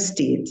head of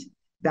state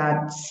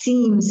that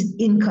seems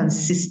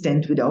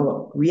inconsistent with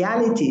our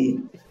reality.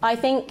 I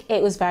think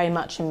it was very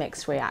much a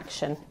mixed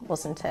reaction,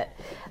 wasn't it?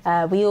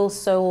 We all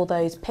saw all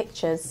those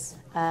pictures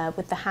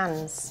with the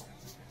hands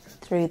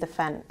through the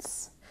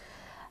fence.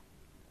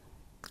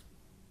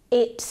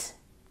 It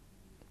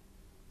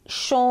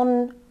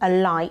shone a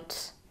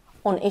light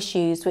on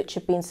issues which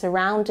have been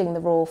surrounding the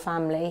royal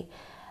family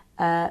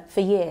for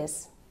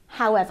years.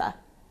 However,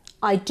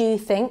 I do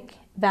think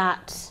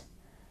that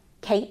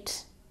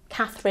Kate,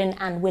 Catherine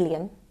and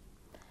William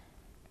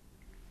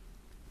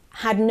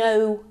had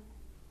no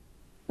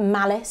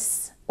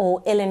malice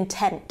or ill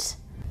intent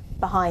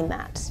behind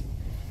that.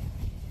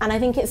 And I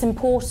think it's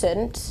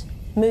important,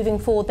 moving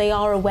forward, they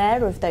are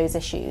aware of those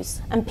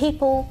issues, and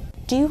people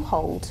do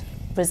hold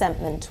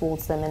resentment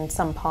towards them in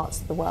some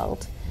parts of the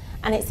world.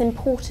 And it's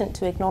important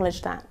to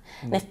acknowledge that.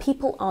 And if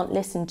people aren't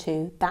listened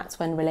to, that's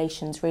when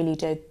relations really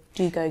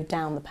do go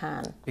down the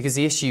pan. Because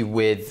the issue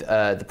with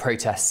the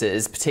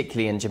protesters,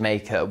 particularly in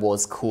Jamaica,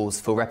 was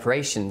calls for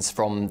reparations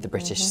from the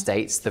British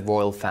states, the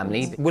royal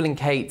family. Will and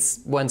Kate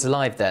weren't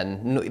alive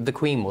then. The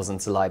Queen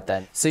wasn't alive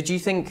then. So do you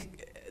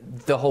think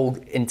the whole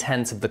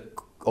intent of the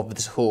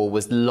tour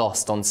was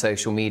lost on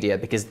social media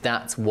because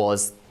that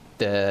was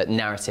the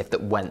narrative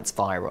that went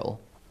viral?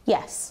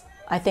 Yes,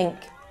 I think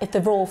if the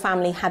royal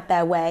family had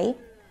their way,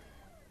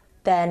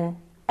 then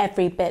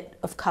every bit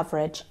of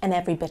coverage and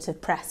every bit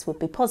of press would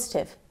be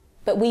positive.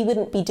 But we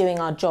wouldn't be doing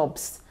our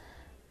jobs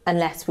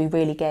unless we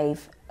really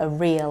gave a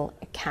real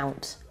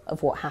account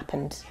of what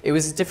happened. It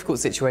was a difficult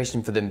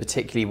situation for them,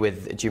 particularly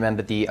with, do you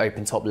remember the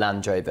open-top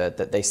Land Rover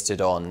that they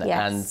stood on?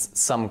 Yes. And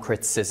some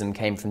criticism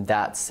came from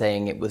that,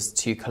 saying it was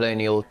too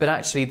colonial. But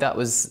actually, that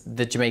was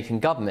the Jamaican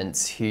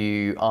government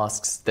who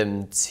asked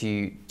them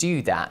to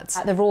do that.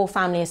 The royal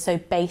family is so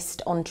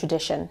based on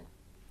tradition.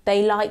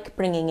 They like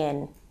bringing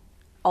in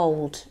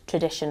old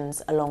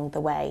traditions along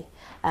the way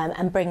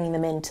and bringing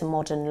them into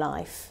modern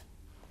life.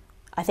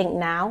 I think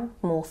now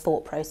more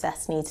thought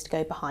process needs to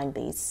go behind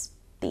these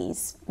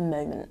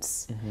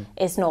moments.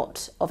 It's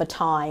not of a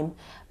time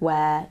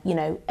where, you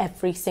know,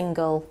 every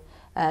single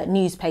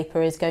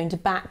newspaper is going to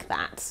back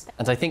that.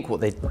 And I think what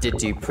they did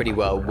do pretty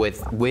well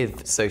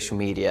with social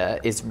media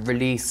is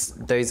release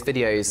those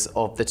videos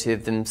of the two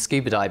of them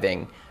scuba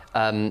diving,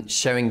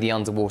 showing the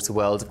underwater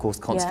world. Of course,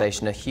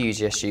 conservation, a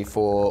huge issue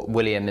for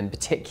William in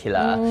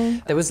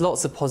particular. There was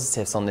lots of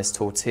positives on this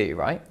tour too,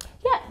 right?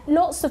 Yeah,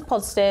 lots of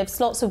positives,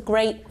 lots of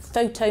great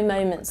photo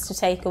moments to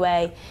take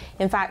away.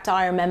 In fact,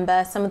 I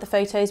remember some of the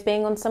photos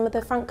being on some of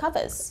the front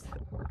covers.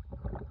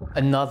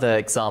 Another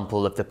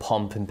example of the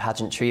pomp and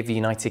pageantry of the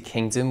United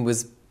Kingdom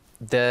was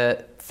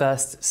the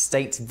first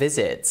state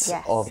visit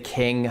of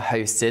King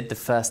hosted, the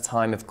first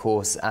time, of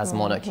course, as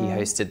monarch, he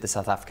hosted the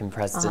South African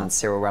President,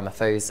 Cyril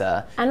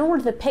Ramaphosa. And all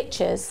of the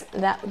pictures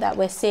that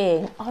we're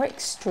seeing are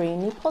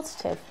extremely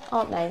positive,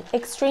 aren't they?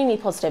 Extremely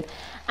positive.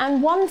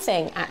 And one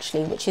thing,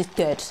 actually, which is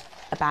good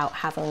about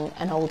having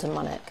an older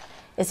monarch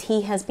is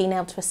he has been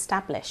able to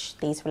establish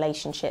these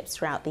relationships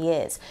throughout the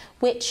years,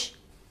 which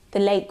the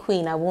late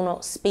Queen, I will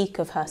not speak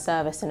of her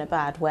service in a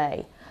bad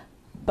way,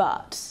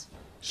 but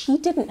she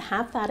didn't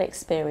have that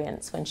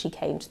experience when she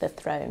came to the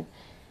throne.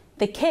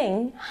 The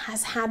King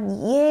has had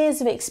years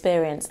of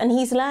experience and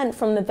he's learned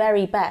from the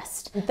very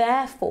best.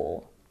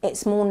 Therefore,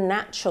 it's more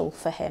natural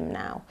for him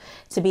now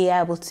to be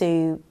able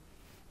to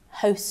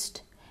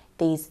host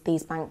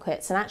these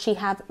banquets and actually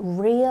have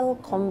real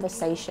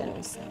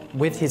conversations.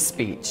 With his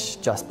speech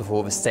just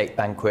before the state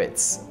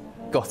banquets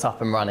got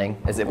up and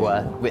running, as it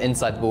were, we're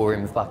inside the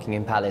ballroom of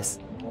Buckingham Palace,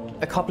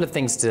 a couple of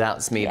things stood out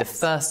to me, the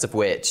first of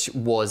which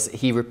was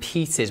he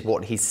repeated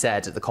what he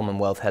said at the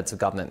Commonwealth Heads of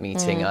Government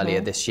meeting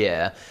earlier this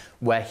year,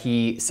 where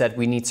he said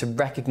we need to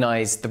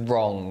recognise the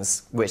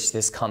wrongs which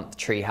this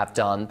country have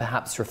done,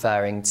 perhaps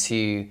referring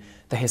to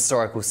the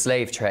historical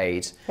slave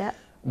trade.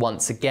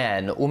 Once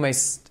again,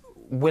 almost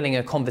willing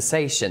a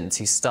conversation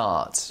to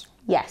start.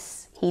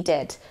 Yes, he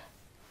did.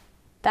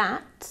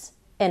 That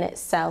in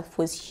itself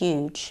was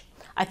huge.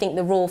 I think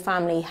the royal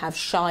family have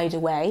shied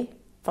away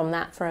from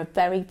that for a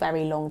very,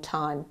 very long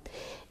time.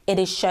 It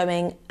is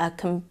showing a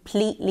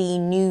completely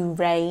new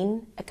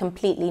reign, a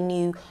completely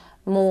new,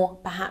 more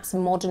perhaps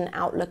modern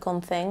outlook on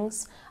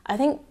things. I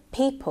think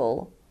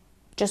people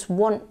just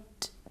want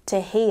to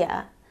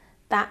hear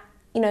that,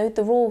 you know,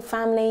 the royal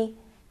family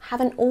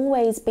haven't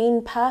always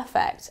been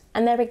perfect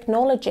and they're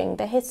acknowledging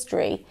the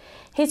history.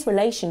 His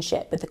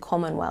relationship with the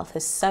Commonwealth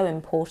is so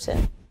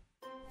important.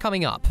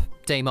 Coming up,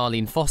 Dame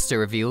Arlene Foster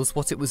reveals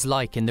what it was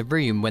like in the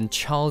room when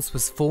Charles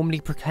was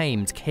formally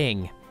proclaimed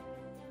king.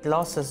 He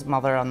lost his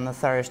mother on the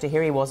Thursday.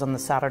 Here he was on the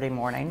Saturday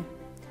morning,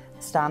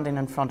 standing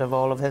in front of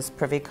all of his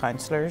privy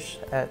councillors.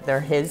 They're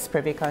his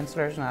privy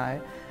councillors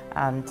now,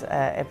 and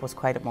it was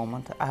quite a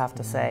moment, I have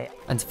to say.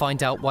 And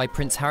find out why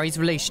Prince Harry's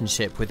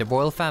relationship with the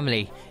royal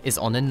family is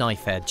on a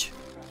knife edge.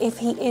 If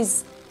he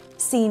is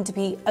seen to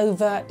be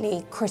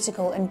overtly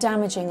critical and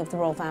damaging of the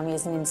royal family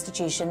as an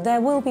institution, there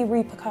will be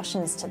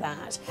repercussions to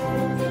that.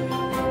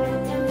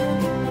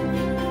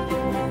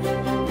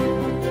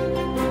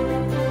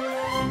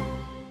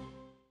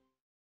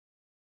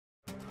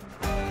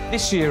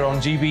 This year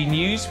on GB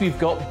News, we've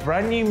got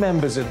brand new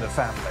members in the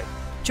family.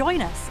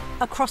 Join us.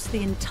 Across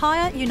the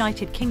entire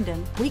United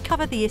Kingdom, we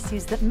cover the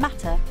issues that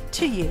matter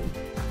to you.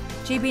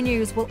 GB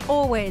News will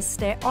always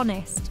stay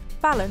honest,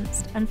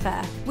 balanced and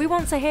fair. We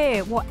want to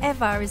hear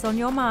whatever is on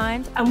your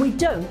mind. And we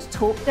don't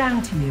talk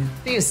down to you.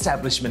 The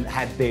establishment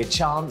had their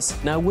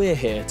chance. Now we're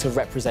here to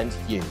represent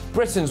you.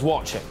 Britain's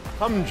watching.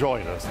 Come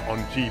join us on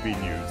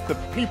GB News, the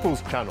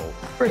People's Channel.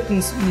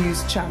 Britain's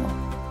news channel.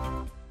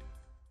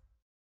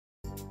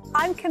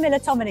 I'm Camilla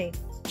Tominey.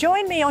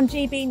 Join me on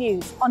GB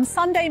News on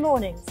Sunday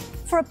mornings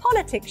for a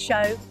politics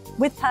show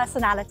with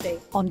personality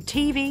on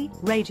TV,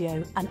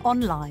 radio and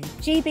online.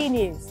 GB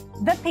News,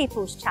 the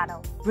People's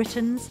Channel,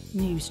 Britain's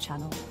news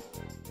channel.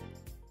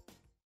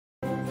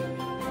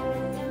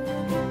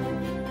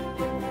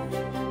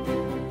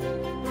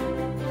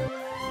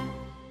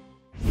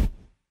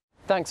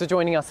 Thanks for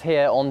joining us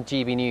here on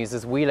GB News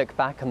as we look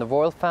back on the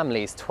royal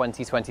family's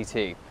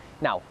 2022.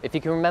 Now, if you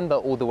can remember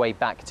all the way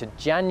back to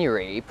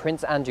January,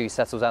 Prince Andrew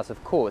settled out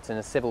of court in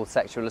a civil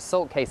sexual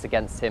assault case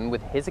against him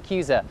with his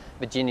accuser,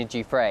 Virginia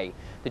Giuffre.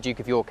 The Duke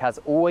of York has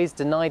always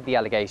denied the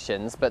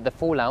allegations, but the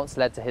fallout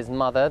led to his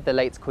mother, the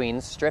late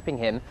Queen, stripping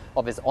him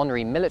of his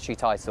honorary military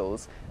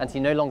titles, and he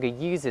no longer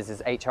uses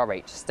his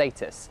HRH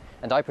status.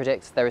 And I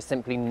predict there is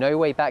simply no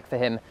way back for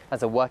him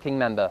as a working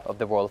member of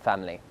the royal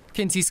family.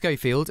 Kinsey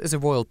Schofield is a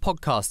royal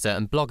podcaster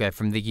and blogger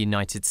from the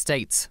United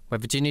States, where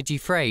Virginia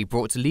Giuffre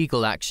brought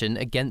legal action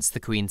against the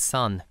Queen's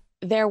son.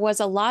 There was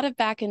a lot of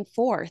back and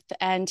forth,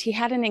 and he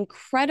had an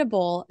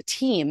incredible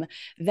team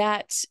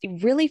that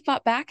really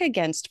fought back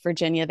against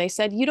Virginia. They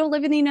said, you don't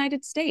live in the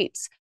United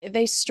States.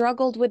 They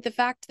struggled with the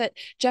fact that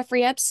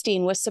Jeffrey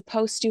Epstein was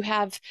supposed to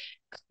have,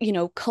 you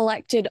know,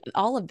 collected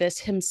all of this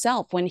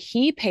himself. When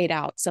he paid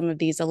out some of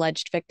these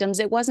alleged victims,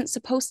 it wasn't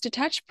supposed to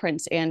touch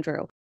Prince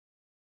Andrew.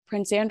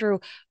 Prince Andrew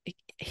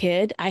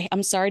hid,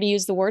 I'm sorry to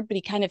use the word, but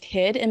he kind of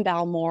hid in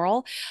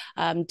Balmoral,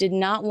 did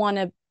not want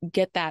to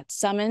get that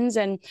summons.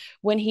 And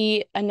when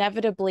he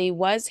inevitably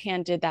was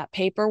handed that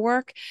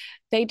paperwork,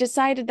 they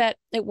decided that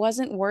it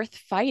wasn't worth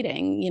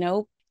fighting,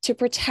 to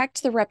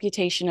protect the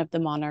reputation of the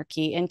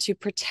monarchy and to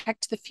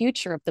protect the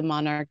future of the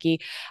monarchy.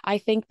 I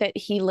think that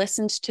he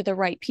listened to the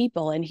right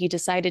people, and he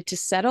decided to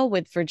settle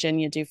with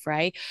Virginia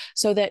Giuffre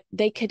so that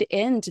they could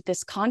end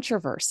this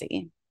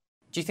controversy.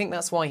 Do you think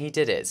that's why he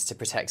did it, to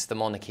protect the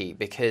monarchy?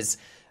 Because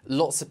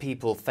lots of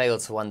people fail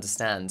to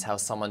understand how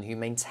someone who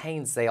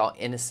maintains they are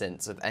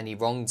innocent of any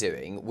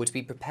wrongdoing would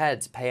be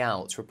prepared to pay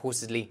out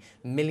reportedly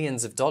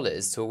millions of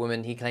dollars to a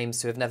woman he claims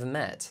to have never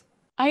met.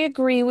 I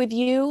agree with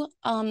you.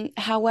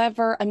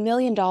 However, $1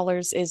 million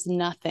is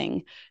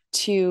nothing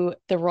to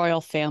the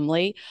royal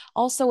family.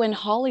 Also in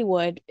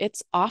Hollywood,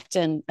 it's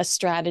often a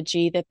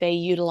strategy that they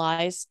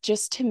utilize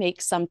just to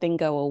make something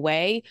go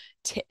away,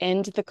 to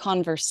end the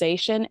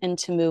conversation and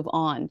to move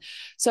on.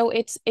 So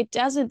it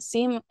doesn't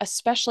seem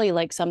especially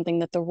like something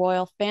that the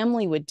royal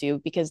family would do,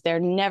 because they're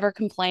never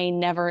complain,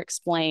 never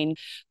explain,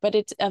 but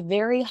it's a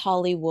very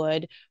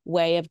Hollywood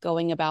way of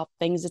going about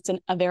things. It's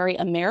a very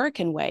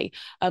American way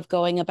of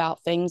going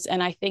about things.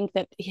 And I think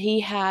that he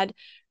had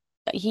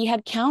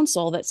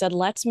counsel that said,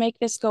 let's make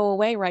this go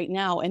away right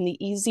now. And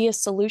the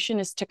easiest solution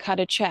is to cut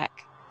a check.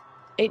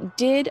 It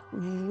did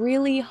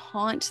really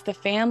haunt the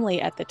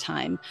family at the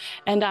time.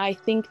 And I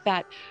think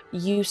that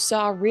you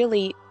saw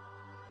really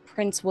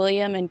Prince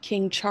William and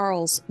King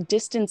Charles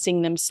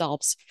distancing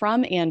themselves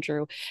from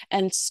Andrew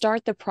and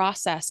start the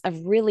process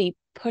of really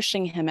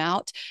pushing him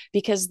out,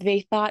 because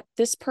they thought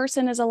this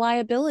person is a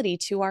liability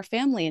to our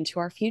family and to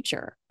our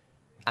future.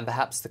 And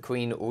perhaps the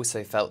Queen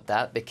also felt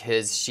that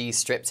because she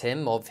stripped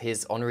him of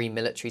his honorary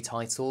military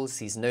titles.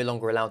 He's no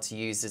longer allowed to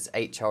use his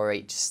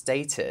HRH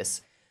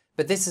status.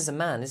 But this is a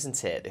man,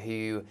 isn't it,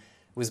 who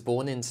was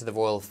born into the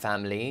royal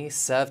family,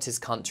 served his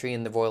country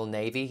in the Royal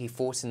Navy, he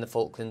fought in the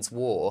Falklands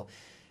War.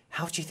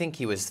 How do you think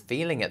he was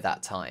feeling at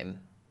that time?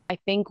 I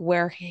think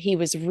where he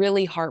was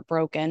really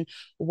heartbroken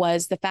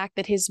was the fact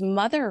that his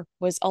mother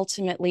was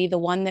ultimately the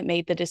one that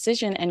made the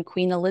decision, and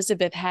Queen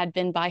Elizabeth had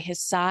been by his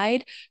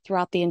side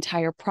throughout the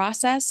entire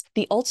process.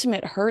 The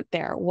ultimate hurt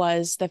there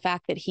was the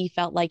fact that he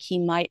felt like he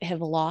might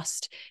have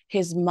lost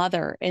his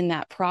mother in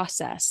that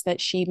process,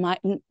 that she might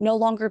no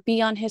longer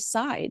be on his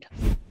side.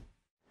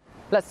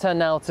 Let's turn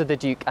now to the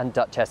Duke and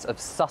Duchess of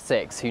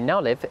Sussex, who now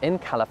live in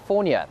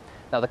California.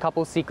 Now, the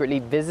couple secretly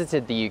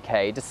visited the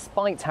UK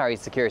despite Harry's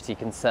security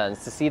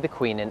concerns to see the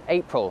Queen in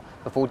April,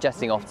 before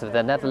jetting off to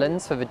the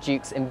Netherlands for the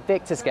Duke's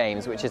Invictus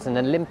Games, which is an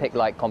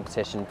Olympic-like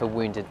competition for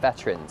wounded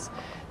veterans.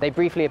 They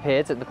briefly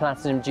appeared at the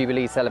Platinum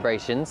Jubilee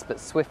celebrations, but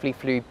swiftly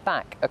flew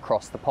back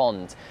across the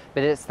pond.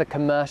 But it's the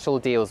commercial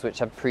deals which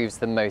have proved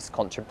the most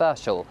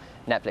controversial.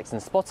 Netflix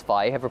and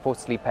Spotify have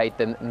reportedly paid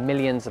them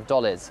millions of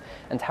dollars,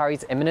 and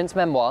Harry's imminent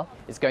memoir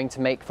is going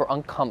to make for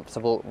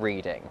uncomfortable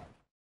reading.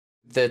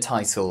 The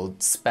title,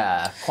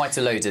 Spare, quite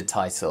a loaded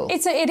title.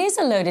 It is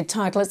a loaded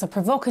title. It's a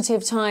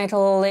provocative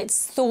title.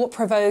 It's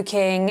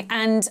thought-provoking.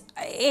 And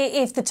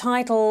if the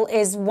title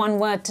is one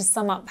word to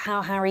sum up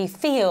how Harry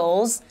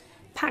feels,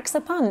 packs a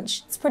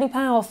punch. It's pretty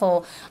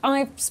powerful.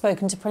 I've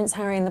spoken to Prince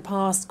Harry in the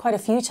past quite a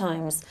few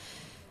times.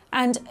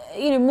 And,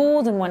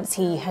 more than once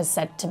he has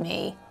said to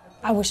me,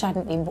 I wish I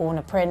hadn't been born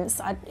a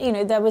prince.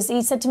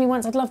 He said to me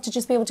once, I'd love to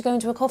just be able to go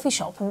into a coffee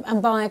shop and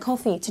buy a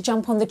coffee, to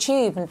jump on the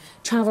tube and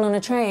travel on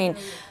a train.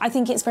 I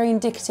think it's very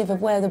indicative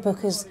of where the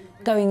book is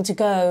going to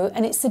go,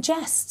 and it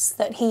suggests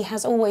that he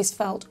has always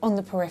felt on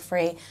the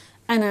periphery,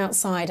 an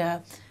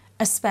outsider,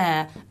 a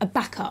spare, a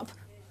backup,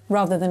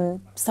 rather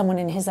than someone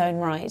in his own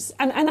right.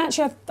 And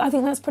actually, I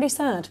think that's pretty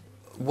sad.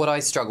 What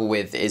I struggle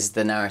with is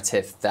the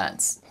narrative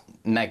that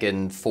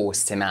Meghan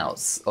forced him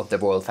out of the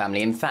royal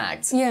family. In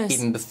fact, yes,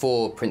 even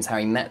before Prince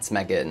Harry met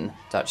Meghan,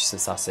 Duchess of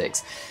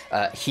Sussex,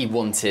 he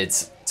wanted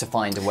to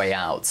find a way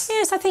out.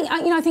 Yes, I think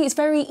it's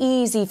very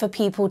easy for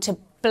people to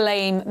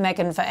blame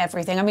Meghan for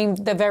everything. I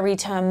mean, the very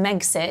term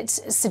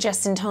Megxit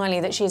suggests entirely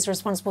that she is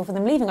responsible for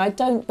them leaving. I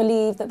don't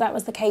believe that that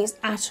was the case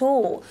at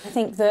all. I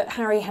think that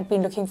Harry had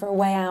been looking for a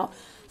way out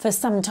for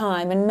some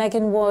time, and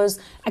Meghan was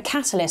a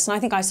catalyst. And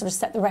I think I sort of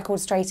set the record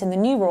straight in the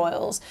New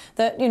Royals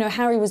that,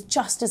 Harry was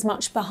just as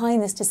much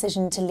behind this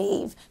decision to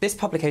leave. This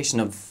publication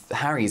of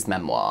Harry's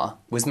memoir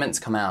was meant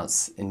to come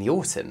out in the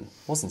autumn,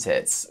 wasn't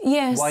it?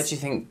 Yes. Why do you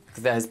think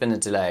there has been a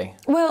delay?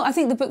 Well, I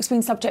think the book's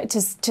been subject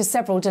to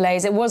several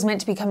delays. It was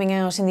meant to be coming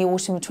out in the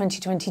autumn of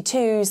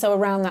 2022, so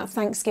around that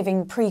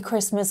Thanksgiving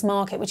pre-Christmas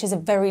market, which is a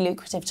very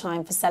lucrative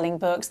time for selling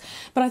books.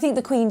 But I think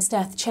the Queen's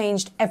death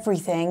changed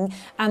everything,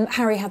 and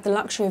Harry had the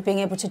luxury of being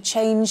able to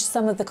change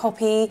some of the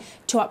copy,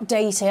 to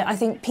update it. I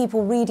think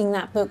people reading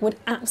that book would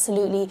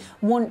absolutely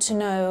want to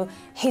know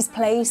his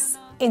place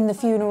in the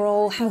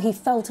funeral, how he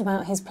felt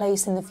about his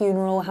place in the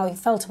funeral, how he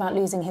felt about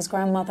losing his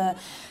grandmother.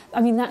 I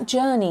mean, that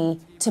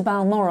journey to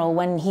Balmoral,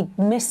 when he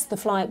missed the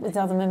flight with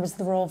other members of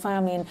the royal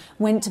family and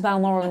went to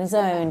Balmoral on his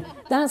own,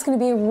 that's going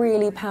to be a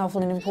really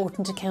powerful and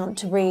important account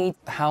to read.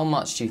 How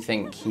much do you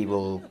think he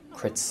will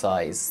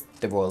criticise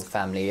the royal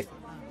family?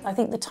 I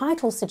think the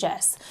title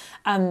suggests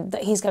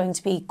that he's going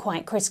to be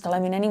quite critical. I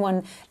mean,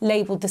 anyone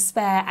labelled the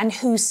Spare and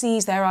who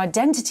sees their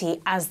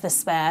identity as the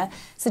Spare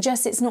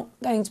suggests it's not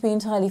going to be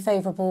entirely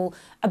favourable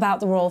about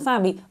the royal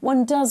family.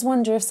 One does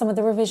wonder if some of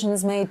the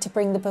revisions made to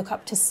bring the book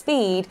up to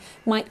speed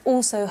might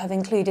also have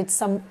included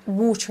some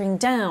watering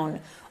down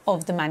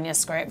of the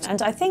manuscript.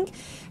 And I think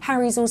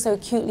Harry's also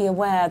acutely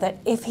aware that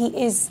if he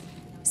is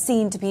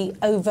seen to be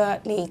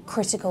overtly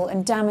critical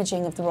and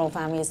damaging of the royal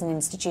family as an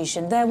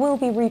institution, there will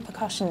be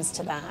repercussions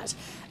to that.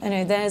 You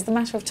know, there's the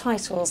matter of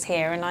titles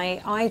here, and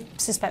I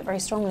suspect very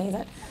strongly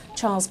that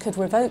Charles could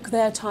revoke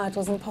their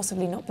titles and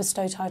possibly not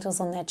bestow titles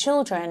on their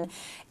children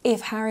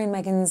if Harry and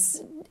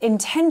Meghan's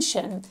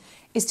intention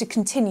is to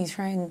continue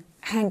throwing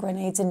hand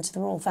grenades into the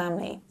royal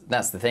family.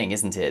 That's the thing,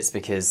 isn't it? It's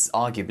because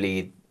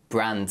arguably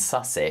brand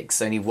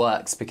Sussex only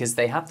works because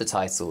they have the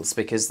titles,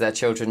 because their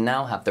children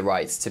now have the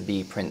rights to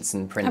be prince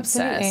and princess.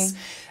 Absolutely.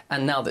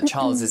 And now that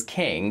Charles is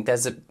king,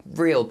 there's a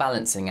real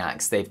balancing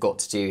act they've got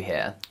to do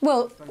here.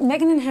 Well,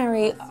 Meghan and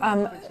Harry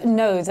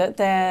know that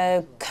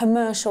their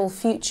commercial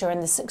future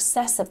and the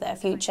success of their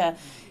future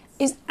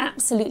is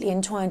absolutely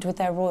entwined with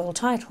their royal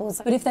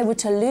titles. But if they were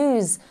to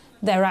lose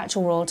their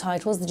actual royal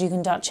titles, the Duke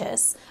and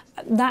Duchess,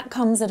 that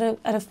comes at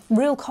a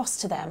real cost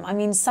to them. I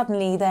mean,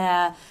 suddenly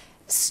their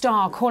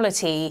star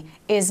quality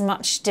is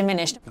much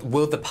diminished.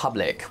 Will the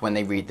public, when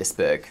they read this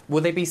book, will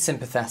they be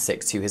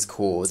sympathetic to his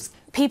cause?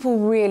 People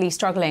really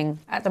struggling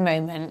at the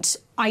moment.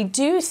 I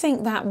do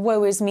think that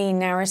woe is me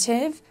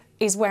narrative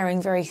is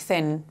wearing very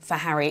thin for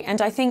Harry.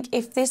 And I think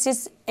if this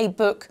is a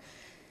book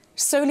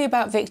solely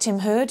about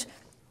victimhood,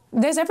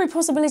 there's every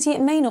possibility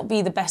it may not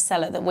be the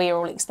bestseller that we're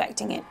all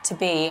expecting it to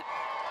be.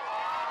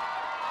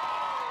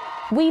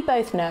 We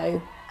both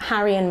know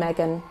Harry and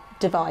Meghan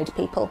divide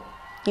people.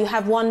 You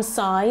have one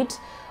side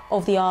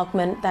of the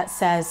argument that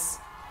says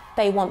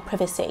they want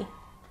privacy.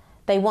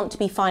 They want to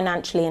be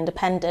financially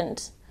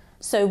independent.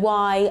 So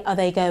why are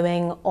they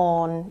going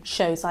on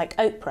shows like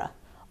Oprah,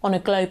 on a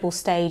global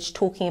stage,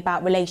 talking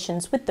about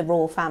relations with the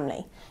royal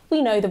family?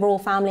 We know the royal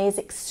family is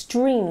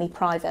extremely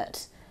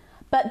private.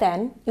 But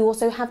then you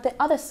also have the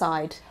other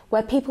side,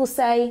 where people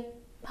say,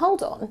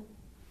 hold on,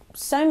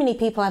 so many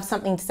people have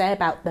something to say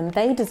about them,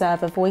 they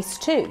deserve a voice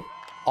too.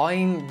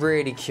 I'm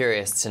really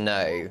curious to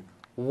know,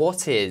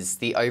 what is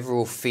the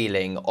overall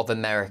feeling of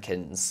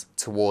Americans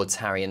towards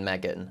Harry and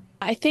Meghan?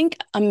 I think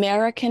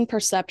American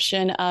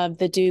perception of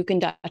the Duke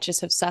and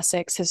Duchess of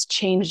Sussex has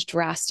changed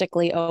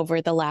drastically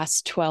over the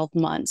last 12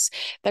 months.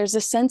 There's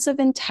a sense of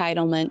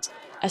entitlement,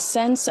 a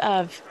sense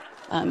of,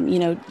 you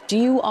know, do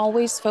you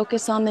always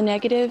focus on the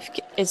negative?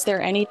 Is there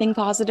anything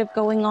positive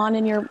going on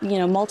in your,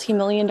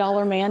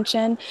 multi-million-dollar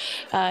mansion?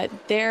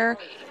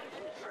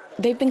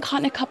 They've been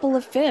caught in a couple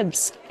of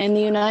fibs, and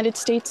the United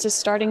States is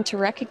starting to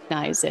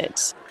recognize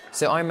it.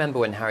 So I remember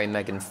when Harry and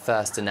Meghan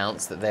first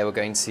announced that they were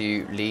going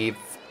to leave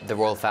the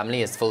royal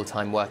family as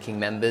full-time working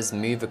members,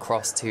 move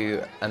across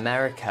to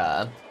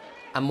America.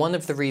 And one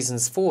of the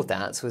reasons for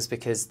that was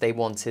because they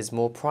wanted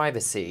more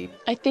privacy.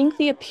 I think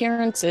the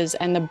appearances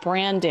and the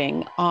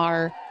branding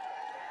are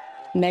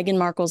Meghan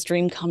Markle's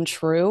dream come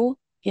true.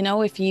 You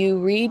know, if you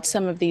read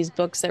some of these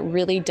books that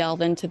really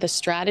delve into the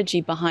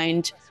strategy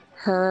behind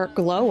her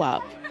glow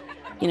up,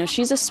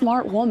 she's a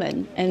smart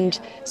woman, and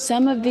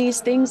some of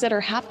these things that are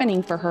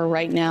happening for her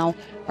right now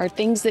are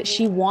things that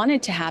she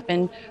wanted to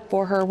happen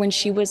for her when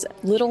she was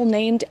little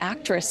named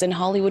actress in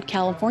Hollywood,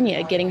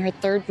 California, getting her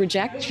third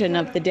rejection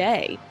of the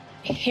day.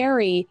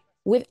 Harry,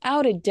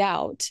 without a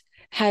doubt,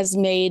 has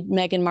made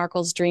Meghan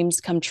Markle's dreams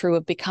come true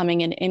of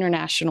becoming an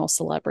international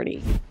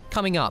celebrity.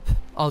 Coming up,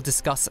 I'll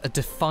discuss a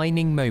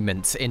defining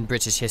moment in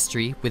British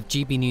history with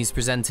GB News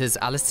presenters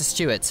Alistair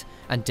Stewart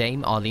and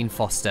Dame Arlene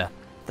Foster.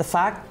 The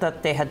fact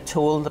that they had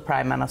told the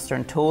Prime Minister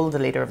and told the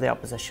Leader of the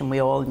Opposition, we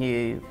all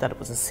knew that it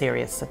was a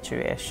serious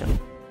situation.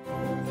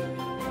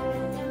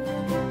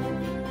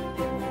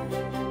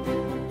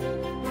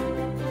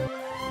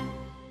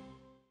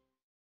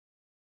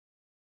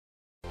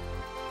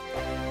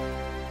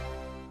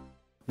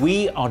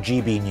 We are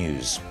GB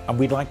News, and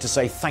we'd like to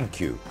say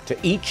thank you to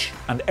each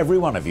and every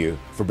one of you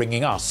for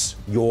bringing us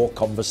your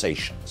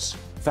conversations,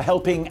 for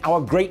helping our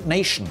great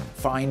nation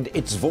find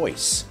its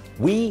voice.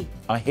 We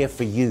are here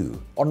for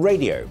you on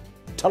radio,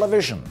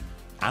 television,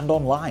 and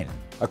online,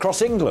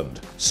 across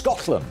England,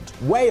 Scotland,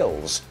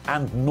 Wales,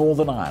 and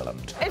Northern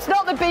Ireland. It's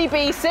not the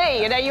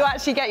BBC, you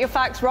actually get your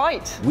facts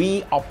right.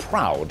 We are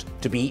proud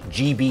to be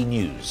GB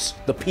News,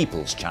 the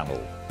People's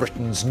Channel,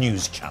 Britain's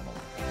news channel.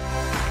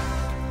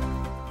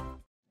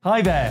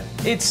 Hi there,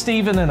 it's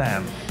Stephen and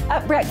Anne.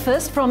 At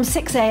breakfast from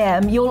 6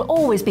 a.m, you'll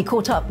always be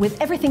caught up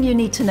with everything you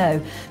need to know,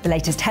 the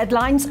latest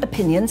headlines,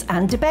 opinions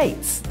and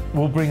debates.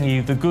 We'll bring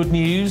you the good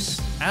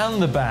news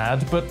and the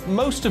bad, but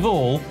most of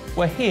all,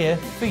 we're here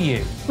for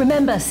you.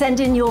 Remember, send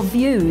in your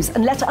views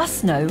and let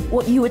us know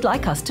what you would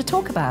like us to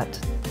talk about.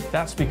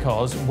 That's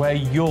because we're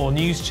your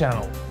news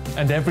channel.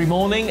 And every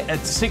morning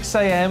at 6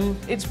 a.m,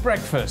 it's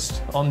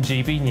breakfast on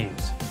GB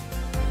News.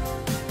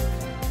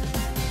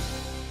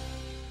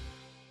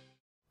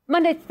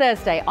 Monday to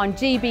Thursday on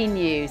GB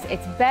News,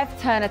 it's Bev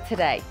Turner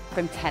Today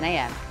from 10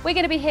 a.m. We're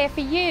going to be here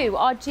for you,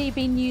 our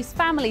GB News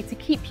family, to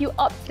keep you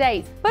up to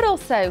date, but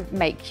also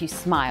make you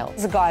smile.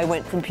 The guy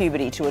went from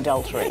puberty to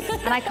adultery.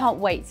 And I can't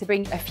wait to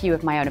bring a few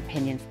of my own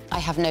opinions. I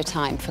have no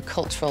time for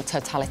cultural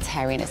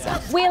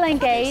totalitarianism. We'll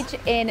engage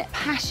in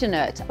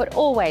passionate, but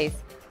always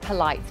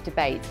polite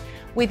debate,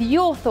 with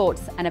your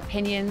thoughts and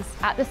opinions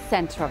at the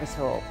centre of it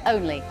all.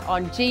 Only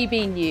on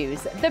GB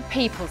News, the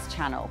People's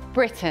Channel,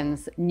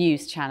 Britain's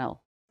news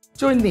channel.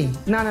 Join me,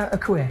 Nana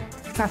Akue,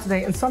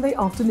 Saturday and Sunday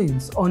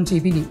afternoons on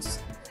GB News.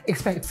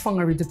 Expect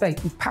fiery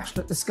debate and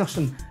passionate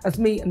discussion as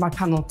me and my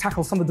panel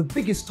tackle some of the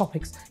biggest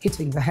topics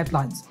hitting the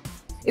headlines.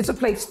 It's a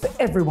place for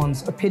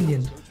everyone's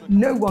opinion.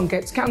 No one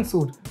gets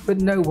cancelled, but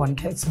no one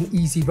gets an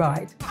easy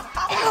ride.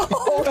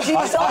 Oh,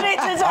 she's on it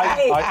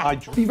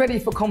today! Be ready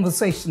for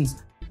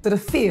conversations that are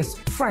fierce,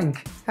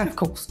 frank, and of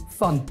course,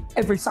 fun.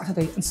 Every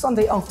Saturday and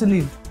Sunday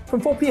afternoon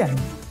from 4 p.m.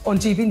 on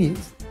GB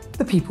News,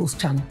 the People's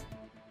Channel.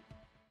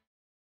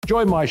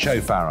 Join my show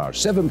Farage,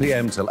 7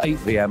 p.m. till 8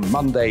 p.m.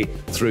 Monday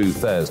through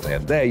Thursday,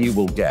 and there you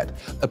will get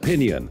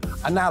opinion,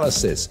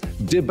 analysis,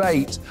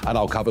 debate, and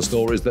I'll cover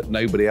stories that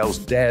nobody else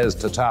dares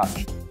to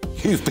touch.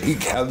 You've been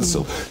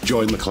cancelled.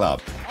 Join the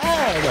club.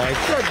 Oh my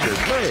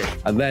goodness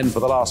me! And then for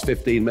the last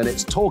 15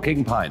 minutes,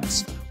 talking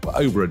pints. We're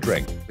over a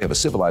drink. We have a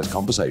civilised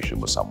conversation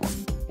with someone.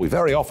 We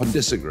very often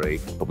disagree,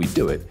 but we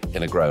do it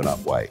in a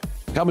grown-up way.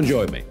 Come and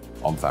join me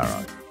on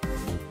Farage.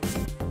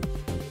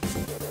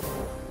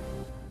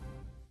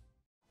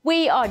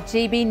 We are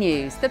GB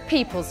News, the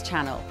People's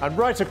Channel. And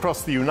right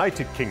across the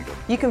United Kingdom.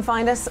 You can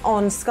find us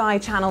on Sky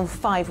Channel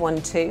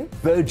 512.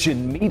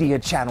 Virgin Media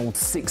Channel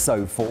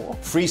 604.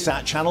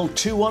 Freesat Channel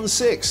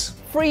 216.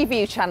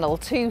 Freeview Channel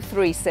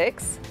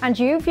 236. And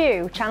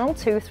YouView Channel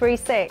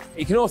 236.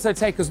 You can also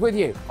take us with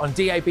you on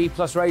DAB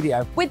Plus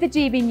Radio. With the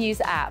GB News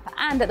app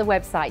and at the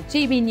website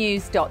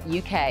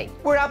gbnews.uk.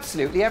 We're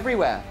absolutely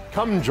everywhere.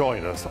 Come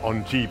join us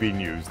on GB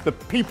News, the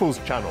People's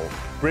Channel,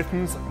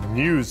 Britain's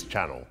news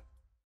channel.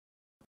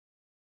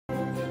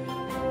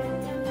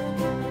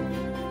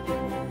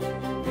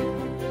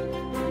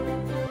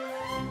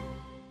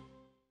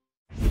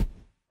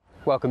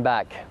 Welcome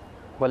back.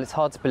 Well, it's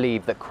hard to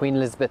believe that Queen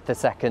Elizabeth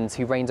II,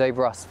 who reigned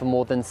over us for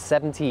more than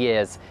 70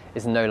 years,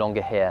 is no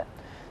longer here.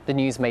 The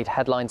news made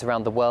headlines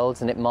around the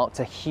world and it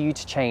marked a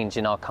huge change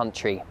in our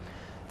country.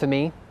 For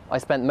me, I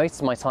spent most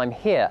of my time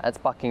here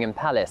at Buckingham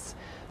Palace,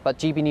 but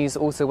GB News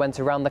also went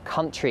around the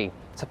country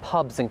to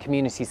pubs and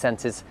community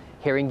centres,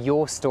 hearing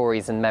your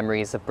stories and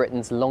memories of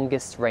Britain's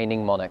longest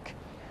reigning monarch.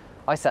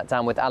 I sat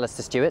down with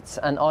Alistair Stewart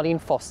and Arlene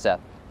Foster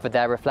for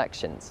their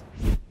reflections.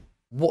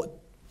 What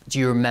do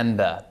you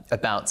remember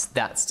about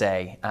that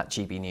day at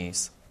GB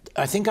News?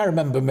 I think I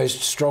remember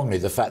most strongly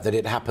the fact that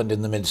it happened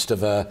in the midst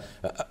of a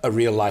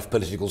real-life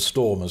political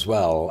storm as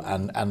well,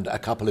 and a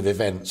couple of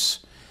events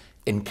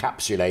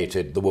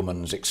encapsulated the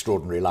woman's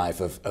extraordinary life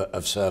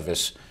of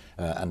service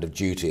and of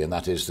duty, and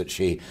that is that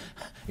she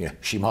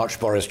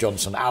marched Boris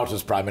Johnson out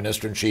as Prime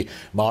Minister and she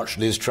marched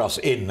Liz Truss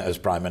in as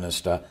Prime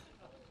Minister.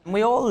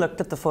 We all looked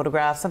at the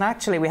photographs, and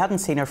actually we hadn't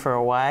seen her for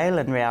a while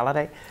in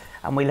reality.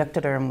 And we looked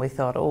at her and we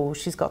thought, oh,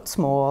 she's got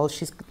small,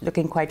 she's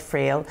looking quite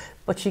frail,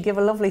 but she gave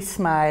a lovely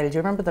smile. Do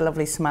you remember the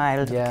lovely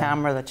smile to the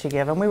camera that she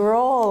gave? And we were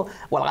all,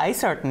 well, I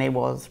certainly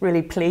was,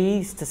 really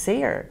pleased to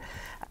see her.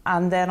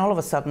 And then all of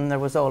a sudden there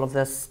was all of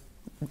this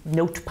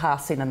note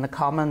passing in the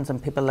Commons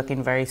and people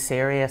looking very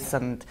serious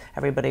and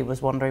everybody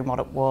was wondering what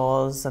it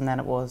was, and then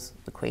it was,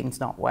 the Queen's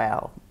not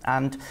well.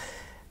 And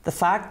the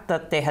fact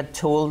that they had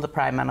told the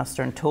Prime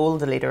Minister and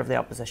told the Leader of the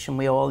Opposition,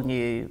 we all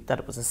knew that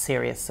it was a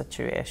serious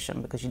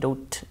situation, because you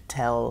don't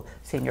tell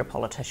senior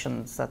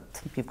politicians that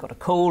you've got a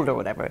cold or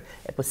whatever.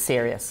 It was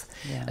serious.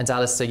 Yeah. And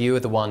Alistair, you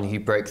were the one who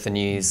broke the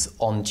news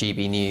on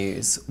GB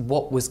News.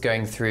 What was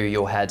going through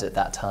your head at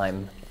that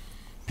time?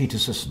 Peter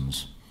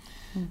Sissons,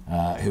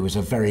 who was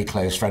a very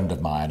close friend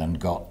of mine and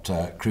got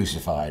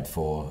crucified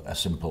for a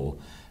simple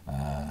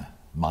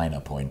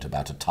minor point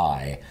about a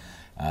tie.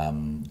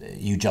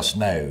 You just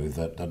know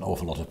that an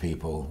awful lot of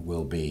people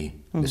will be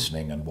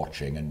listening and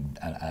watching,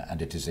 and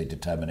it is a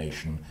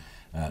determination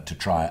to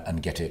try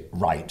and get it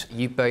right.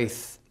 You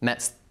both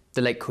met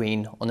the late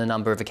Queen on a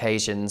number of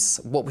occasions.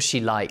 What was she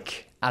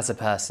like as a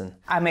person?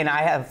 I mean,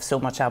 I have so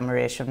much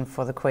admiration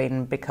for the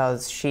Queen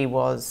because she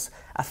was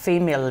a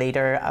female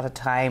leader at a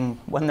time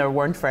when there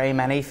weren't very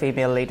many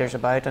female leaders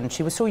about, and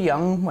she was so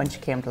young when she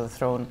came to the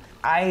throne.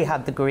 I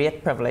had the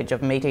great privilege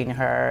of meeting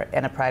her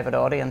in a private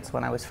audience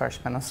when I was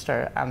First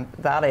Minister, and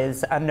that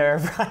is a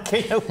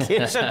nerve-wracking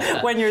occasion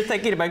when you're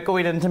thinking about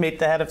going in to meet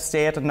the head of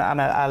state and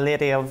a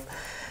lady of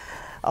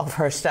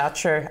her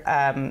stature.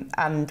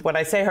 And when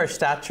I say her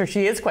stature,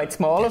 she is quite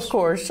small, of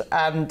course,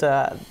 and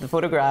the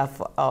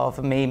photograph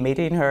of me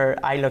meeting her,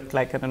 I looked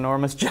like an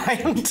enormous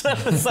giant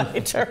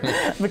beside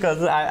her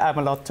because I'm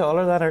a lot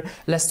taller than her.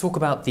 Let's talk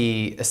about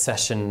the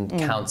Accession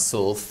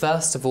Council.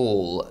 First of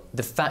all,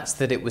 the fact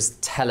that it was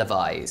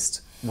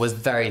televised was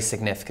very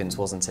significant,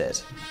 wasn't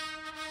it?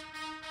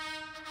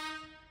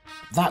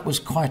 That was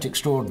quite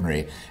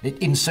extraordinary.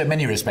 In so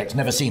many respects,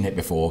 never seen it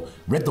before.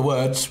 Read the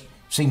words,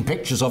 seen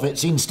pictures of it,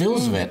 seen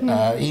stills of it,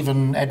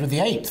 even Edward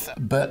VIII.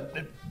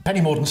 But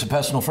Penny Mordaunt's a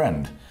personal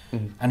friend.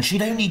 And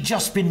she'd only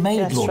just been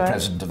made Lord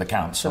President of the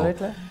Council.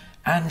 Absolutely.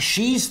 And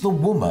she's the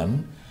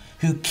woman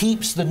who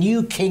keeps the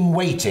new king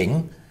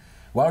waiting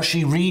while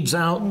she reads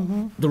out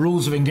the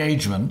rules of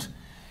engagement,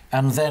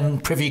 and then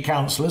Privy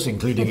Councillors,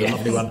 including the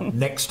lovely one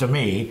next to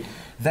me,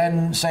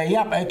 then say,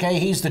 yep, OK,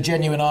 he's the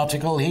genuine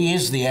article, he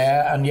is the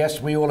heir, and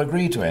yes, we all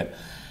agree to it.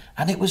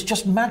 And it was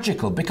just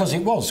magical, because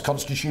it was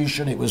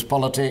constitution, it was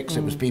politics,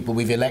 it was people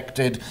we've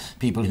elected,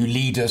 people who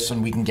lead us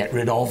and we can get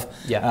rid of,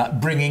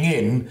 bringing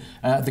in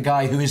the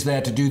guy who is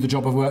there to do the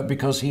job of work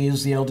because he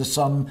is the eldest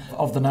son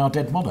of the now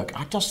dead monarch.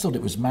 I just thought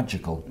it was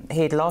magical.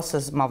 He'd lost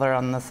his mother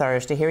on the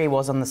Thursday. Here he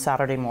was on the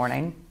Saturday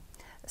morning,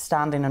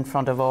 standing in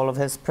front of all of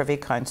his Privy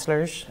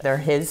Councillors. They're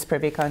his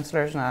Privy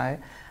Councillors now.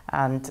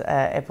 And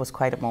it was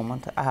quite a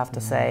moment, I have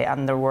to say.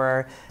 And there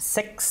were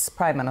 6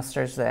 Prime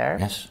Ministers there.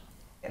 Yes.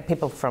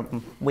 People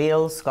from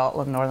Wales,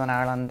 Scotland, Northern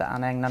Ireland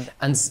and England.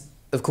 And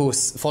of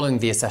course, following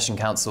the Accession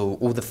Council,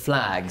 all the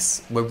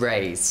flags were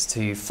raised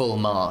to full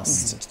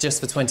mast, just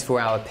for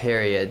 24-hour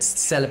periods,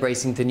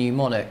 celebrating the new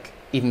monarch,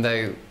 even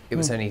though it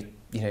was only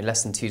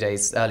less than 2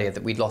 days earlier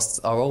that we'd lost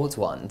our old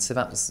one. So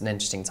that was an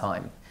interesting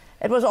time.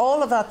 It was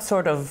all of that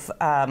sort of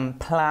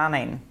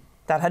planning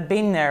that had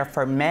been there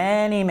for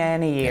many,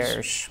 many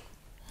years,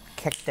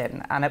 kicked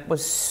in, and it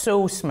was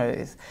so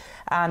smooth.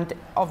 And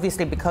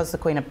obviously, because the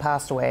Queen had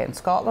passed away in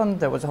Scotland,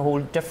 there was a whole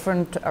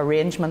different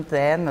arrangement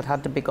then that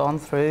had to be gone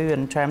through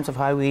in terms of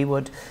how we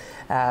would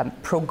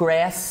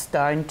progress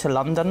down to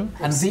London.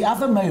 And the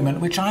other moment,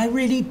 which I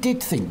really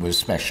did think was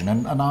special,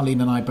 and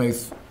Arlene and I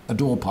both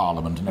adore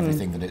Parliament and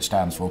everything that it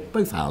stands for,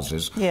 both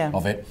houses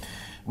of it,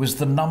 was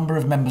the number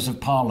of members of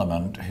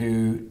Parliament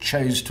who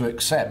chose to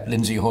accept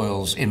Lindsay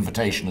Hoyle's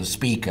invitation as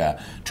Speaker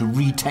to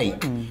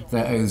retake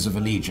their oaths of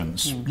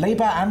allegiance.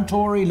 Labour and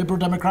Tory, Liberal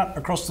Democrat,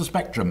 across the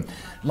spectrum,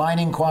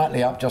 lining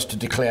quietly up just to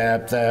declare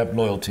their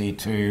loyalty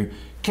to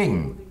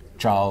King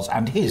Charles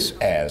and his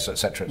heirs,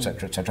 etc.,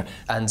 etc., etc.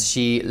 And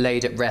she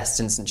laid at rest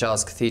in St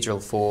Giles Cathedral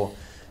for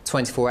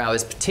 24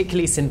 hours,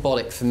 particularly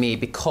symbolic for me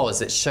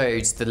because it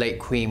showed the late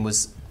Queen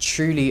was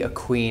truly a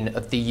Queen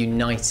of the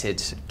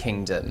United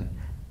Kingdom.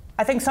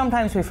 I think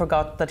sometimes we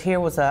forgot that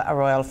here was a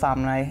royal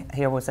family,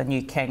 here was a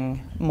new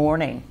king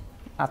mourning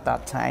at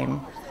that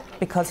time,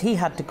 because he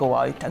had to go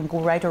out and go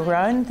right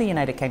around the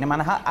United Kingdom.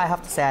 And I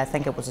have to say, I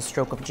think it was a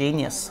stroke of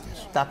genius,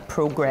 that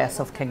progress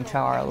of King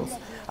Charles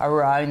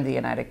around the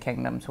United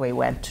Kingdom. So he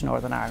went to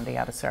Northern Ireland, he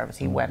had a service,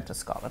 he went to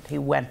Scotland, he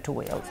went to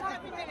Wales.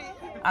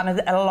 And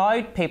it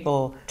allowed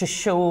people to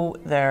show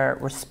their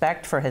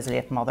respect for his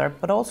late mother,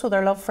 but also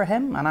their love for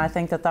him. And I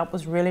think that that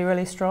was really,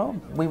 really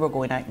strong. We were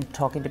going out and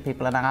talking to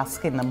people and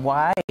asking them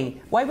why.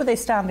 Why were they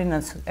standing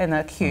in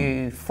a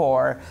queue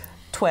for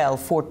 12,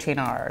 14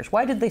 hours?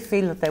 Why did they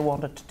feel that they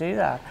wanted to do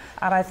that?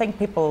 And I think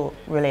people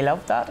really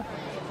loved that.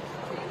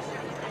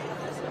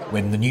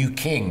 When the new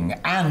king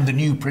and the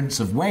new Prince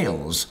of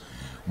Wales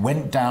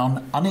went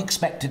down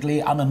unexpectedly,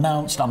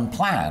 unannounced,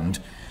 unplanned,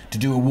 to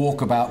do a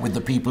walkabout with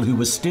the people who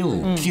were still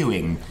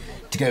queuing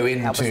to go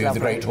into the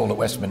Great Hall at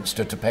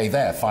Westminster to pay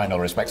their final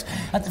respects.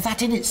 And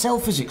that in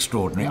itself is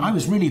extraordinary. I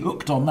was really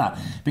hooked on that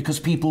because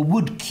people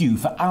would queue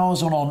for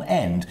hours on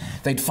end.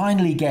 They'd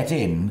finally get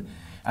in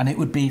and it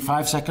would be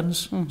 5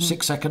 seconds,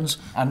 6 seconds.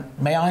 And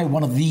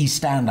one of the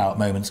standout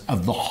moments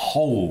of the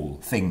whole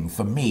thing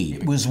for me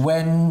was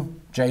when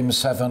James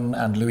VII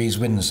and Louise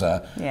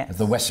Windsor,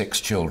 the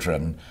Wessex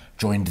children,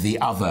 joined the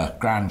other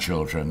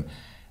grandchildren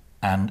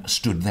and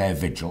stood their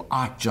vigil.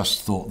 I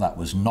just thought that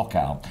was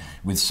knockout,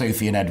 with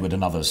Sophie and Edward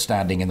and others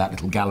standing in that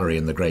little gallery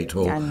in the Great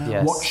Hall,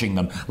 watching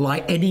them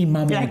like any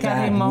mum or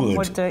dad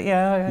would.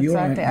 Yeah, exactly. You're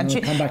right,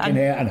 and come back in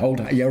here and hold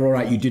her. You're all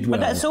right, you did well.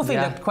 But Sophie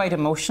looked quite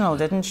emotional,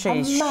 didn't she? A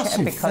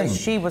massive because thing.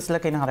 She was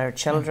looking at her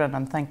children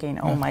and thinking,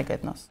 oh my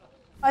goodness.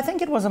 I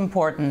think it was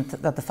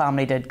important that the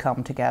family did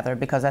come together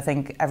because I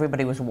think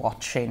everybody was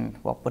watching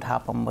what would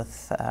happen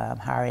with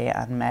Harry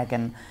and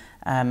Meghan.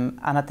 And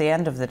at the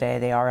end of the day,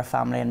 they are a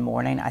family in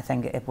mourning. I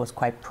think it was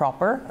quite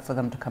proper for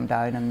them to come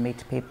down and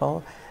meet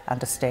people and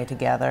to stay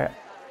together.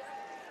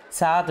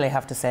 Sadly, I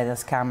have to say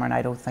this, Cameron,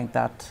 I don't think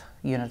that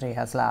unity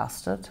has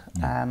lasted.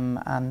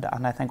 And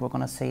I think we're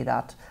going to see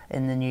that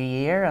in the new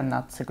year, and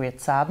that's a great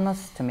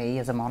sadness to me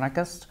as a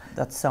monarchist,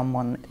 that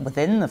someone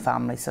within the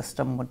family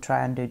system would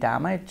try and do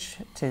damage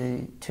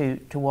to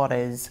what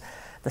is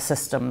the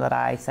system that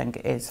I think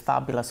is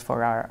fabulous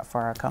for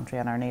our country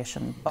and our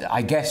nation.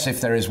 I guess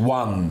if there is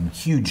one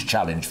huge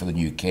challenge for the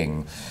new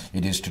king,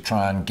 it is to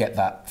try and get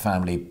that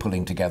family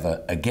pulling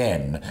together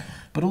again,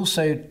 but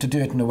also to do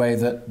it in a way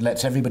that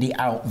lets everybody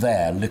out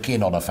there look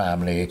in on a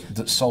family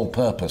that's sole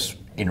purpose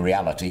in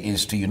reality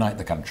is to unite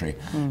the country,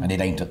 and it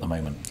ain't at the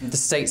moment. The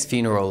state's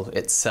funeral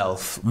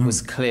itself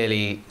was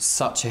clearly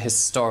such a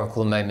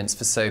historical moment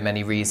for so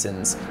many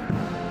reasons.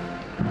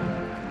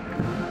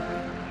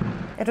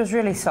 It was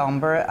really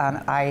sombre, and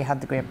I had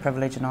the great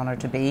privilege and honour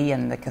to be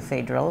in the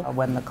cathedral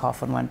when the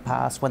coffin went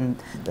past, when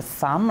the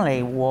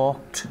family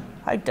walked.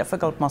 How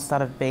difficult must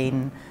that have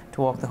been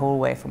to walk the whole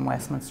way from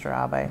Westminster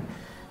Abbey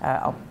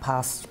up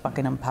past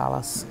Buckingham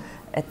Palace.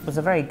 It was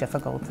a very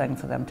difficult thing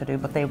for them to do,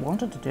 but they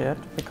wanted to do it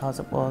because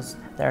it was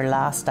their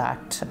last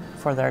act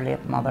for their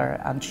late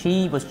mother, and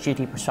she was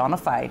duty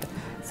personified.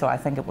 So I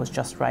think it was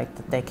just right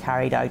that they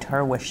carried out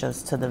her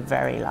wishes to the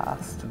very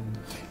last.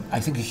 I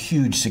think a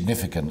huge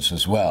significance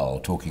as well,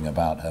 talking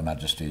about Her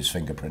Majesty's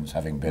fingerprints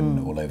having been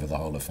all over the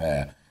whole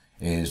affair,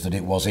 is that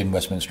it was in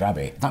Westminster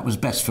Abbey. That was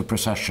best for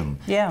procession.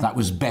 Yeah. That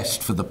was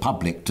best for the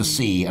public to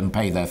see and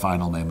pay their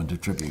final moment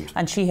of tribute.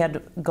 And she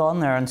had gone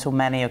there on so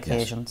many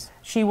occasions.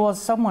 Yes. She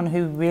was someone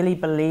who really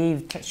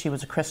believed that she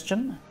was a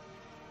Christian.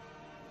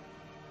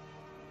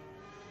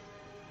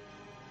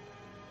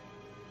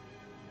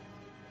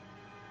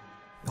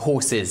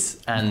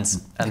 Horses and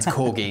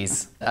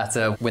corgis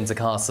at Windsor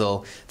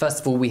Castle.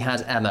 First of all, we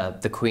had Emma,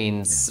 the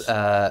Queen's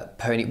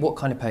pony. What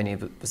kind of pony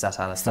was that,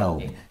 Alistair?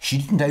 Well, she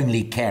didn't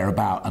only care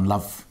about and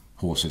love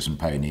horses and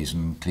ponies,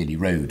 and clearly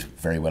rode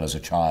very well as a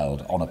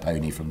child on a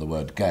pony from the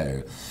word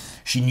go.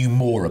 She knew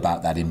more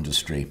about that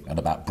industry and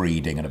about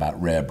breeding and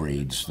about rare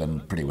breeds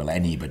than pretty well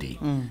anybody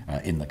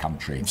in the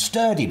country.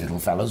 Sturdy little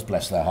fellas,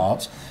 bless their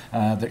hearts,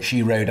 that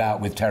she rode out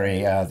with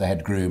Terry, the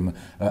head groom,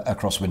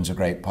 across Windsor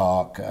Great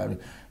Park,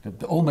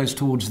 almost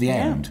towards the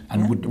end,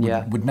 and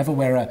would never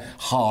wear a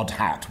hard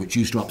hat, which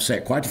used to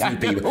upset quite a few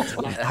people.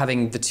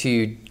 Having the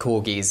two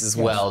corgis as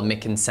well,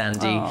 Mick and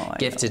Sandy,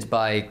 gifted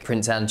by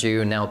Prince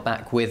Andrew and now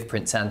back with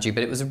Prince Andrew,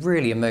 but it was a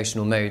really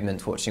emotional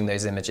moment watching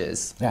those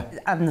images. Yeah.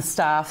 And the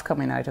staff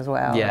coming out as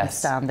well,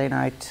 standing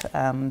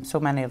out,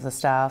 so many of the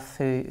staff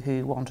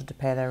who wanted to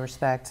pay their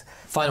respects.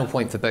 Final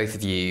point for both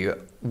of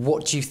you,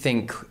 what do you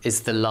think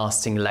is the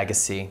lasting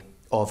legacy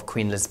of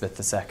Queen Elizabeth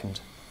II?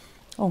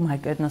 Oh my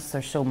goodness,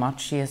 there's so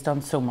much. She has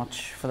done so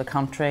much for the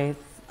country,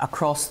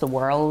 across the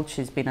world.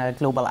 She's been a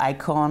global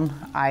icon.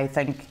 I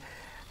think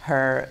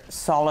her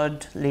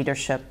solid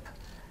leadership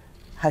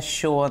has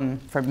shown,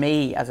 for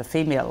me as a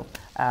female,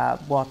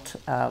 what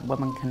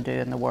women can do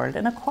in the world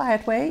in a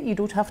quiet way. You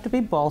don't have to be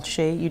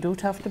bolshy, you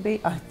don't have to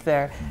be out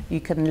there. You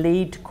can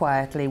lead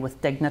quietly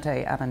with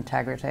dignity and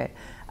integrity,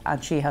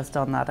 and she has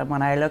done that. And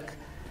when I look,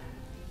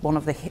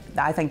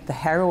 I think the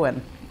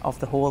heroine of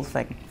the whole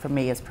thing for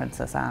me is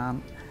Princess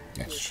Anne.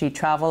 Yes. She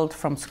travelled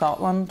from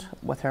Scotland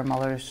with her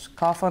mother's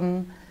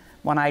coffin.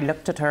 When I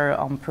looked at her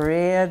on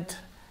parade,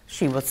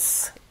 she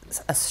was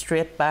as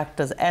straight-backed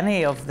as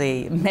any of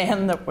the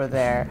men that were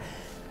there.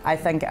 I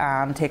think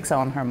Anne takes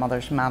on her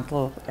mother's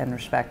mantle in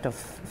respect of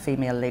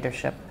female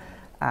leadership,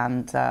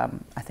 and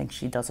I think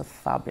she does a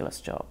fabulous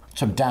job.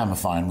 Some damn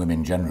fine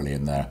women generally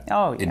in there,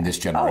 in this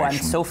generation. Oh, and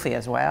Sophie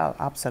as well,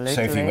 absolutely.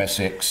 Sophie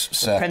Wessex,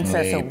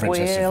 certainly,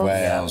 Princess of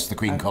Wales, the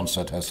Queen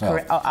Consort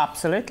herself. Oh,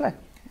 absolutely,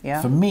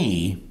 yeah. For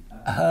me,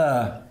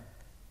 her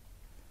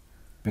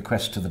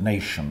bequest to the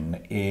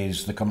nation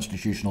is the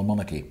constitutional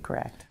monarchy.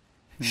 Correct.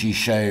 She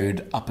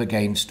showed up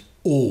against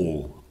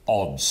all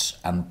odds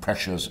and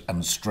pressures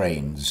and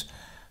strains.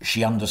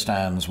 She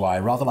understands why,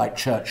 rather like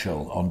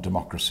Churchill on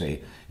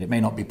democracy, it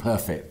may not be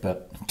perfect,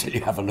 but until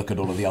you have a look at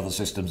all of the other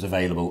systems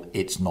available,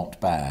 it's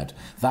not bad.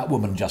 That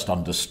woman just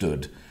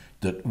understood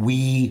that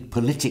we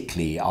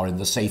politically are in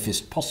the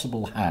safest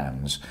possible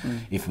hands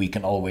if we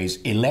can always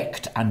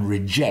elect and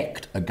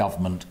reject a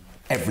government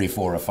every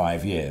 4 or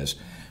 5 years,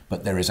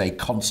 but there is a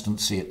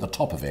constancy at the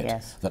top of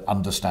it that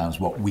understands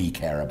what we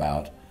care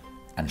about,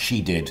 and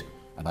she did,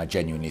 and I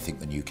genuinely think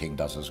the new king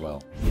does as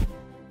well.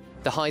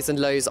 The highs and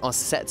lows are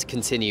set to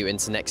continue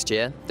into next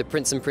year. The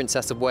Prince and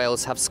Princess of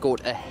Wales have scored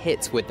a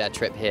hit with their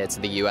trip here to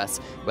the US,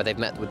 where they've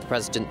met with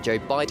President Joe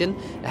Biden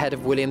ahead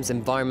of Williams'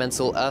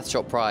 Environmental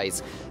Earthshot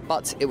Prize.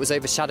 But it was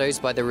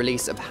overshadowed by the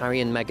release of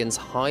Harry and Meghan's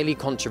highly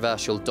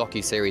controversial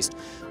docuseries.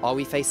 Are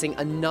we facing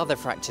another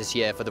fractious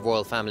year for the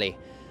royal family?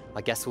 I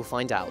guess we'll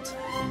find out.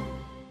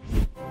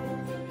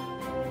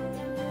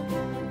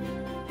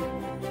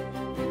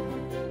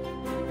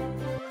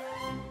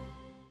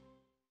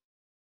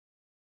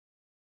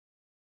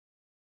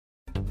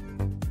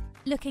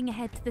 Looking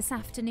ahead to this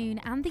afternoon,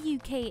 and the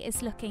UK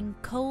is looking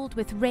cold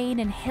with rain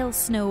and hail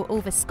snow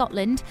over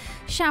Scotland,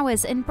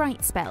 showers and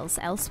bright spells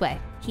elsewhere.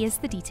 Here's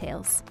the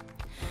details.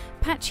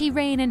 Patchy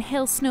rain and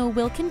hail snow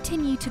will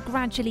continue to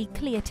gradually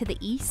clear to the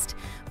east,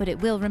 but it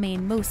will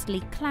remain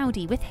mostly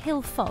cloudy with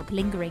hill fog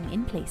lingering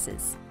in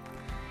places.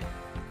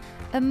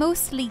 A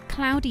mostly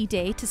cloudy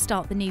day to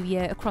start the new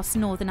year across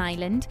Northern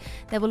Ireland.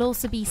 There will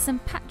also be some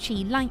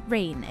patchy light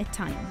rain at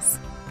times.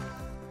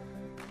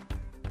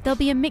 There'll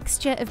be a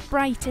mixture of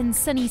bright and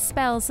sunny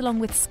spells along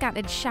with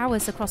scattered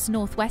showers across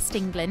northwest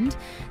England.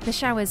 The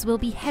showers will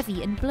be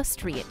heavy and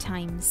blustery at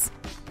times.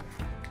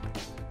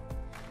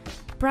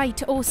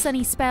 Bright or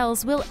sunny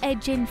spells will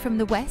edge in from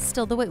the west,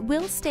 although it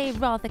will stay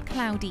rather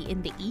cloudy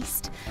in the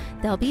east.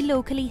 There'll be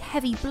locally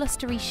heavy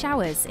blustery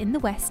showers in the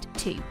west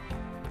too.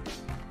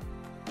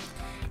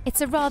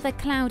 It's a rather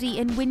cloudy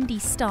and windy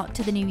start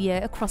to the new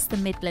year across the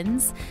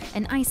Midlands.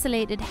 An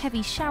isolated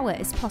heavy shower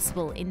is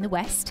possible in the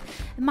west.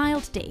 A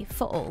mild day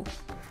for all.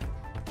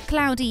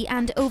 Cloudy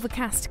and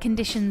overcast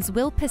conditions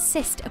will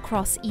persist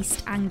across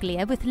East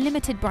Anglia with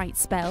limited bright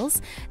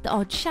spells. The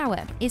odd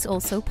shower is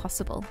also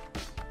possible.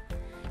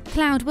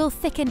 Cloud will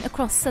thicken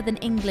across southern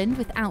England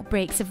with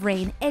outbreaks of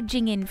rain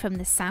edging in from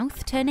the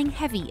south, turning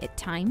heavy at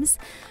times.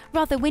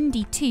 Rather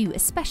windy too,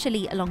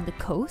 especially along the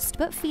coast,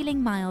 but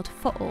feeling mild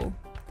for all.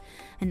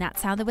 And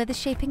that's how the weather's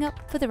shaping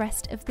up for the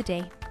rest of the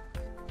day.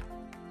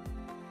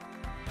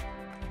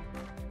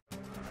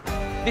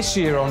 This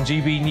year on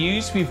GB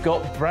News, we've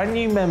got brand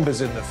new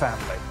members in the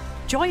family.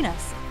 Join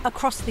us.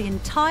 Across the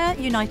entire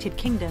United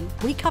Kingdom,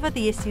 we cover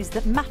the issues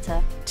that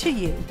matter to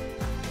you.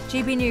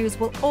 GB News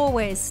will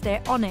always stay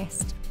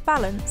honest,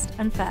 balanced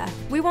and fair.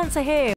 We want to hear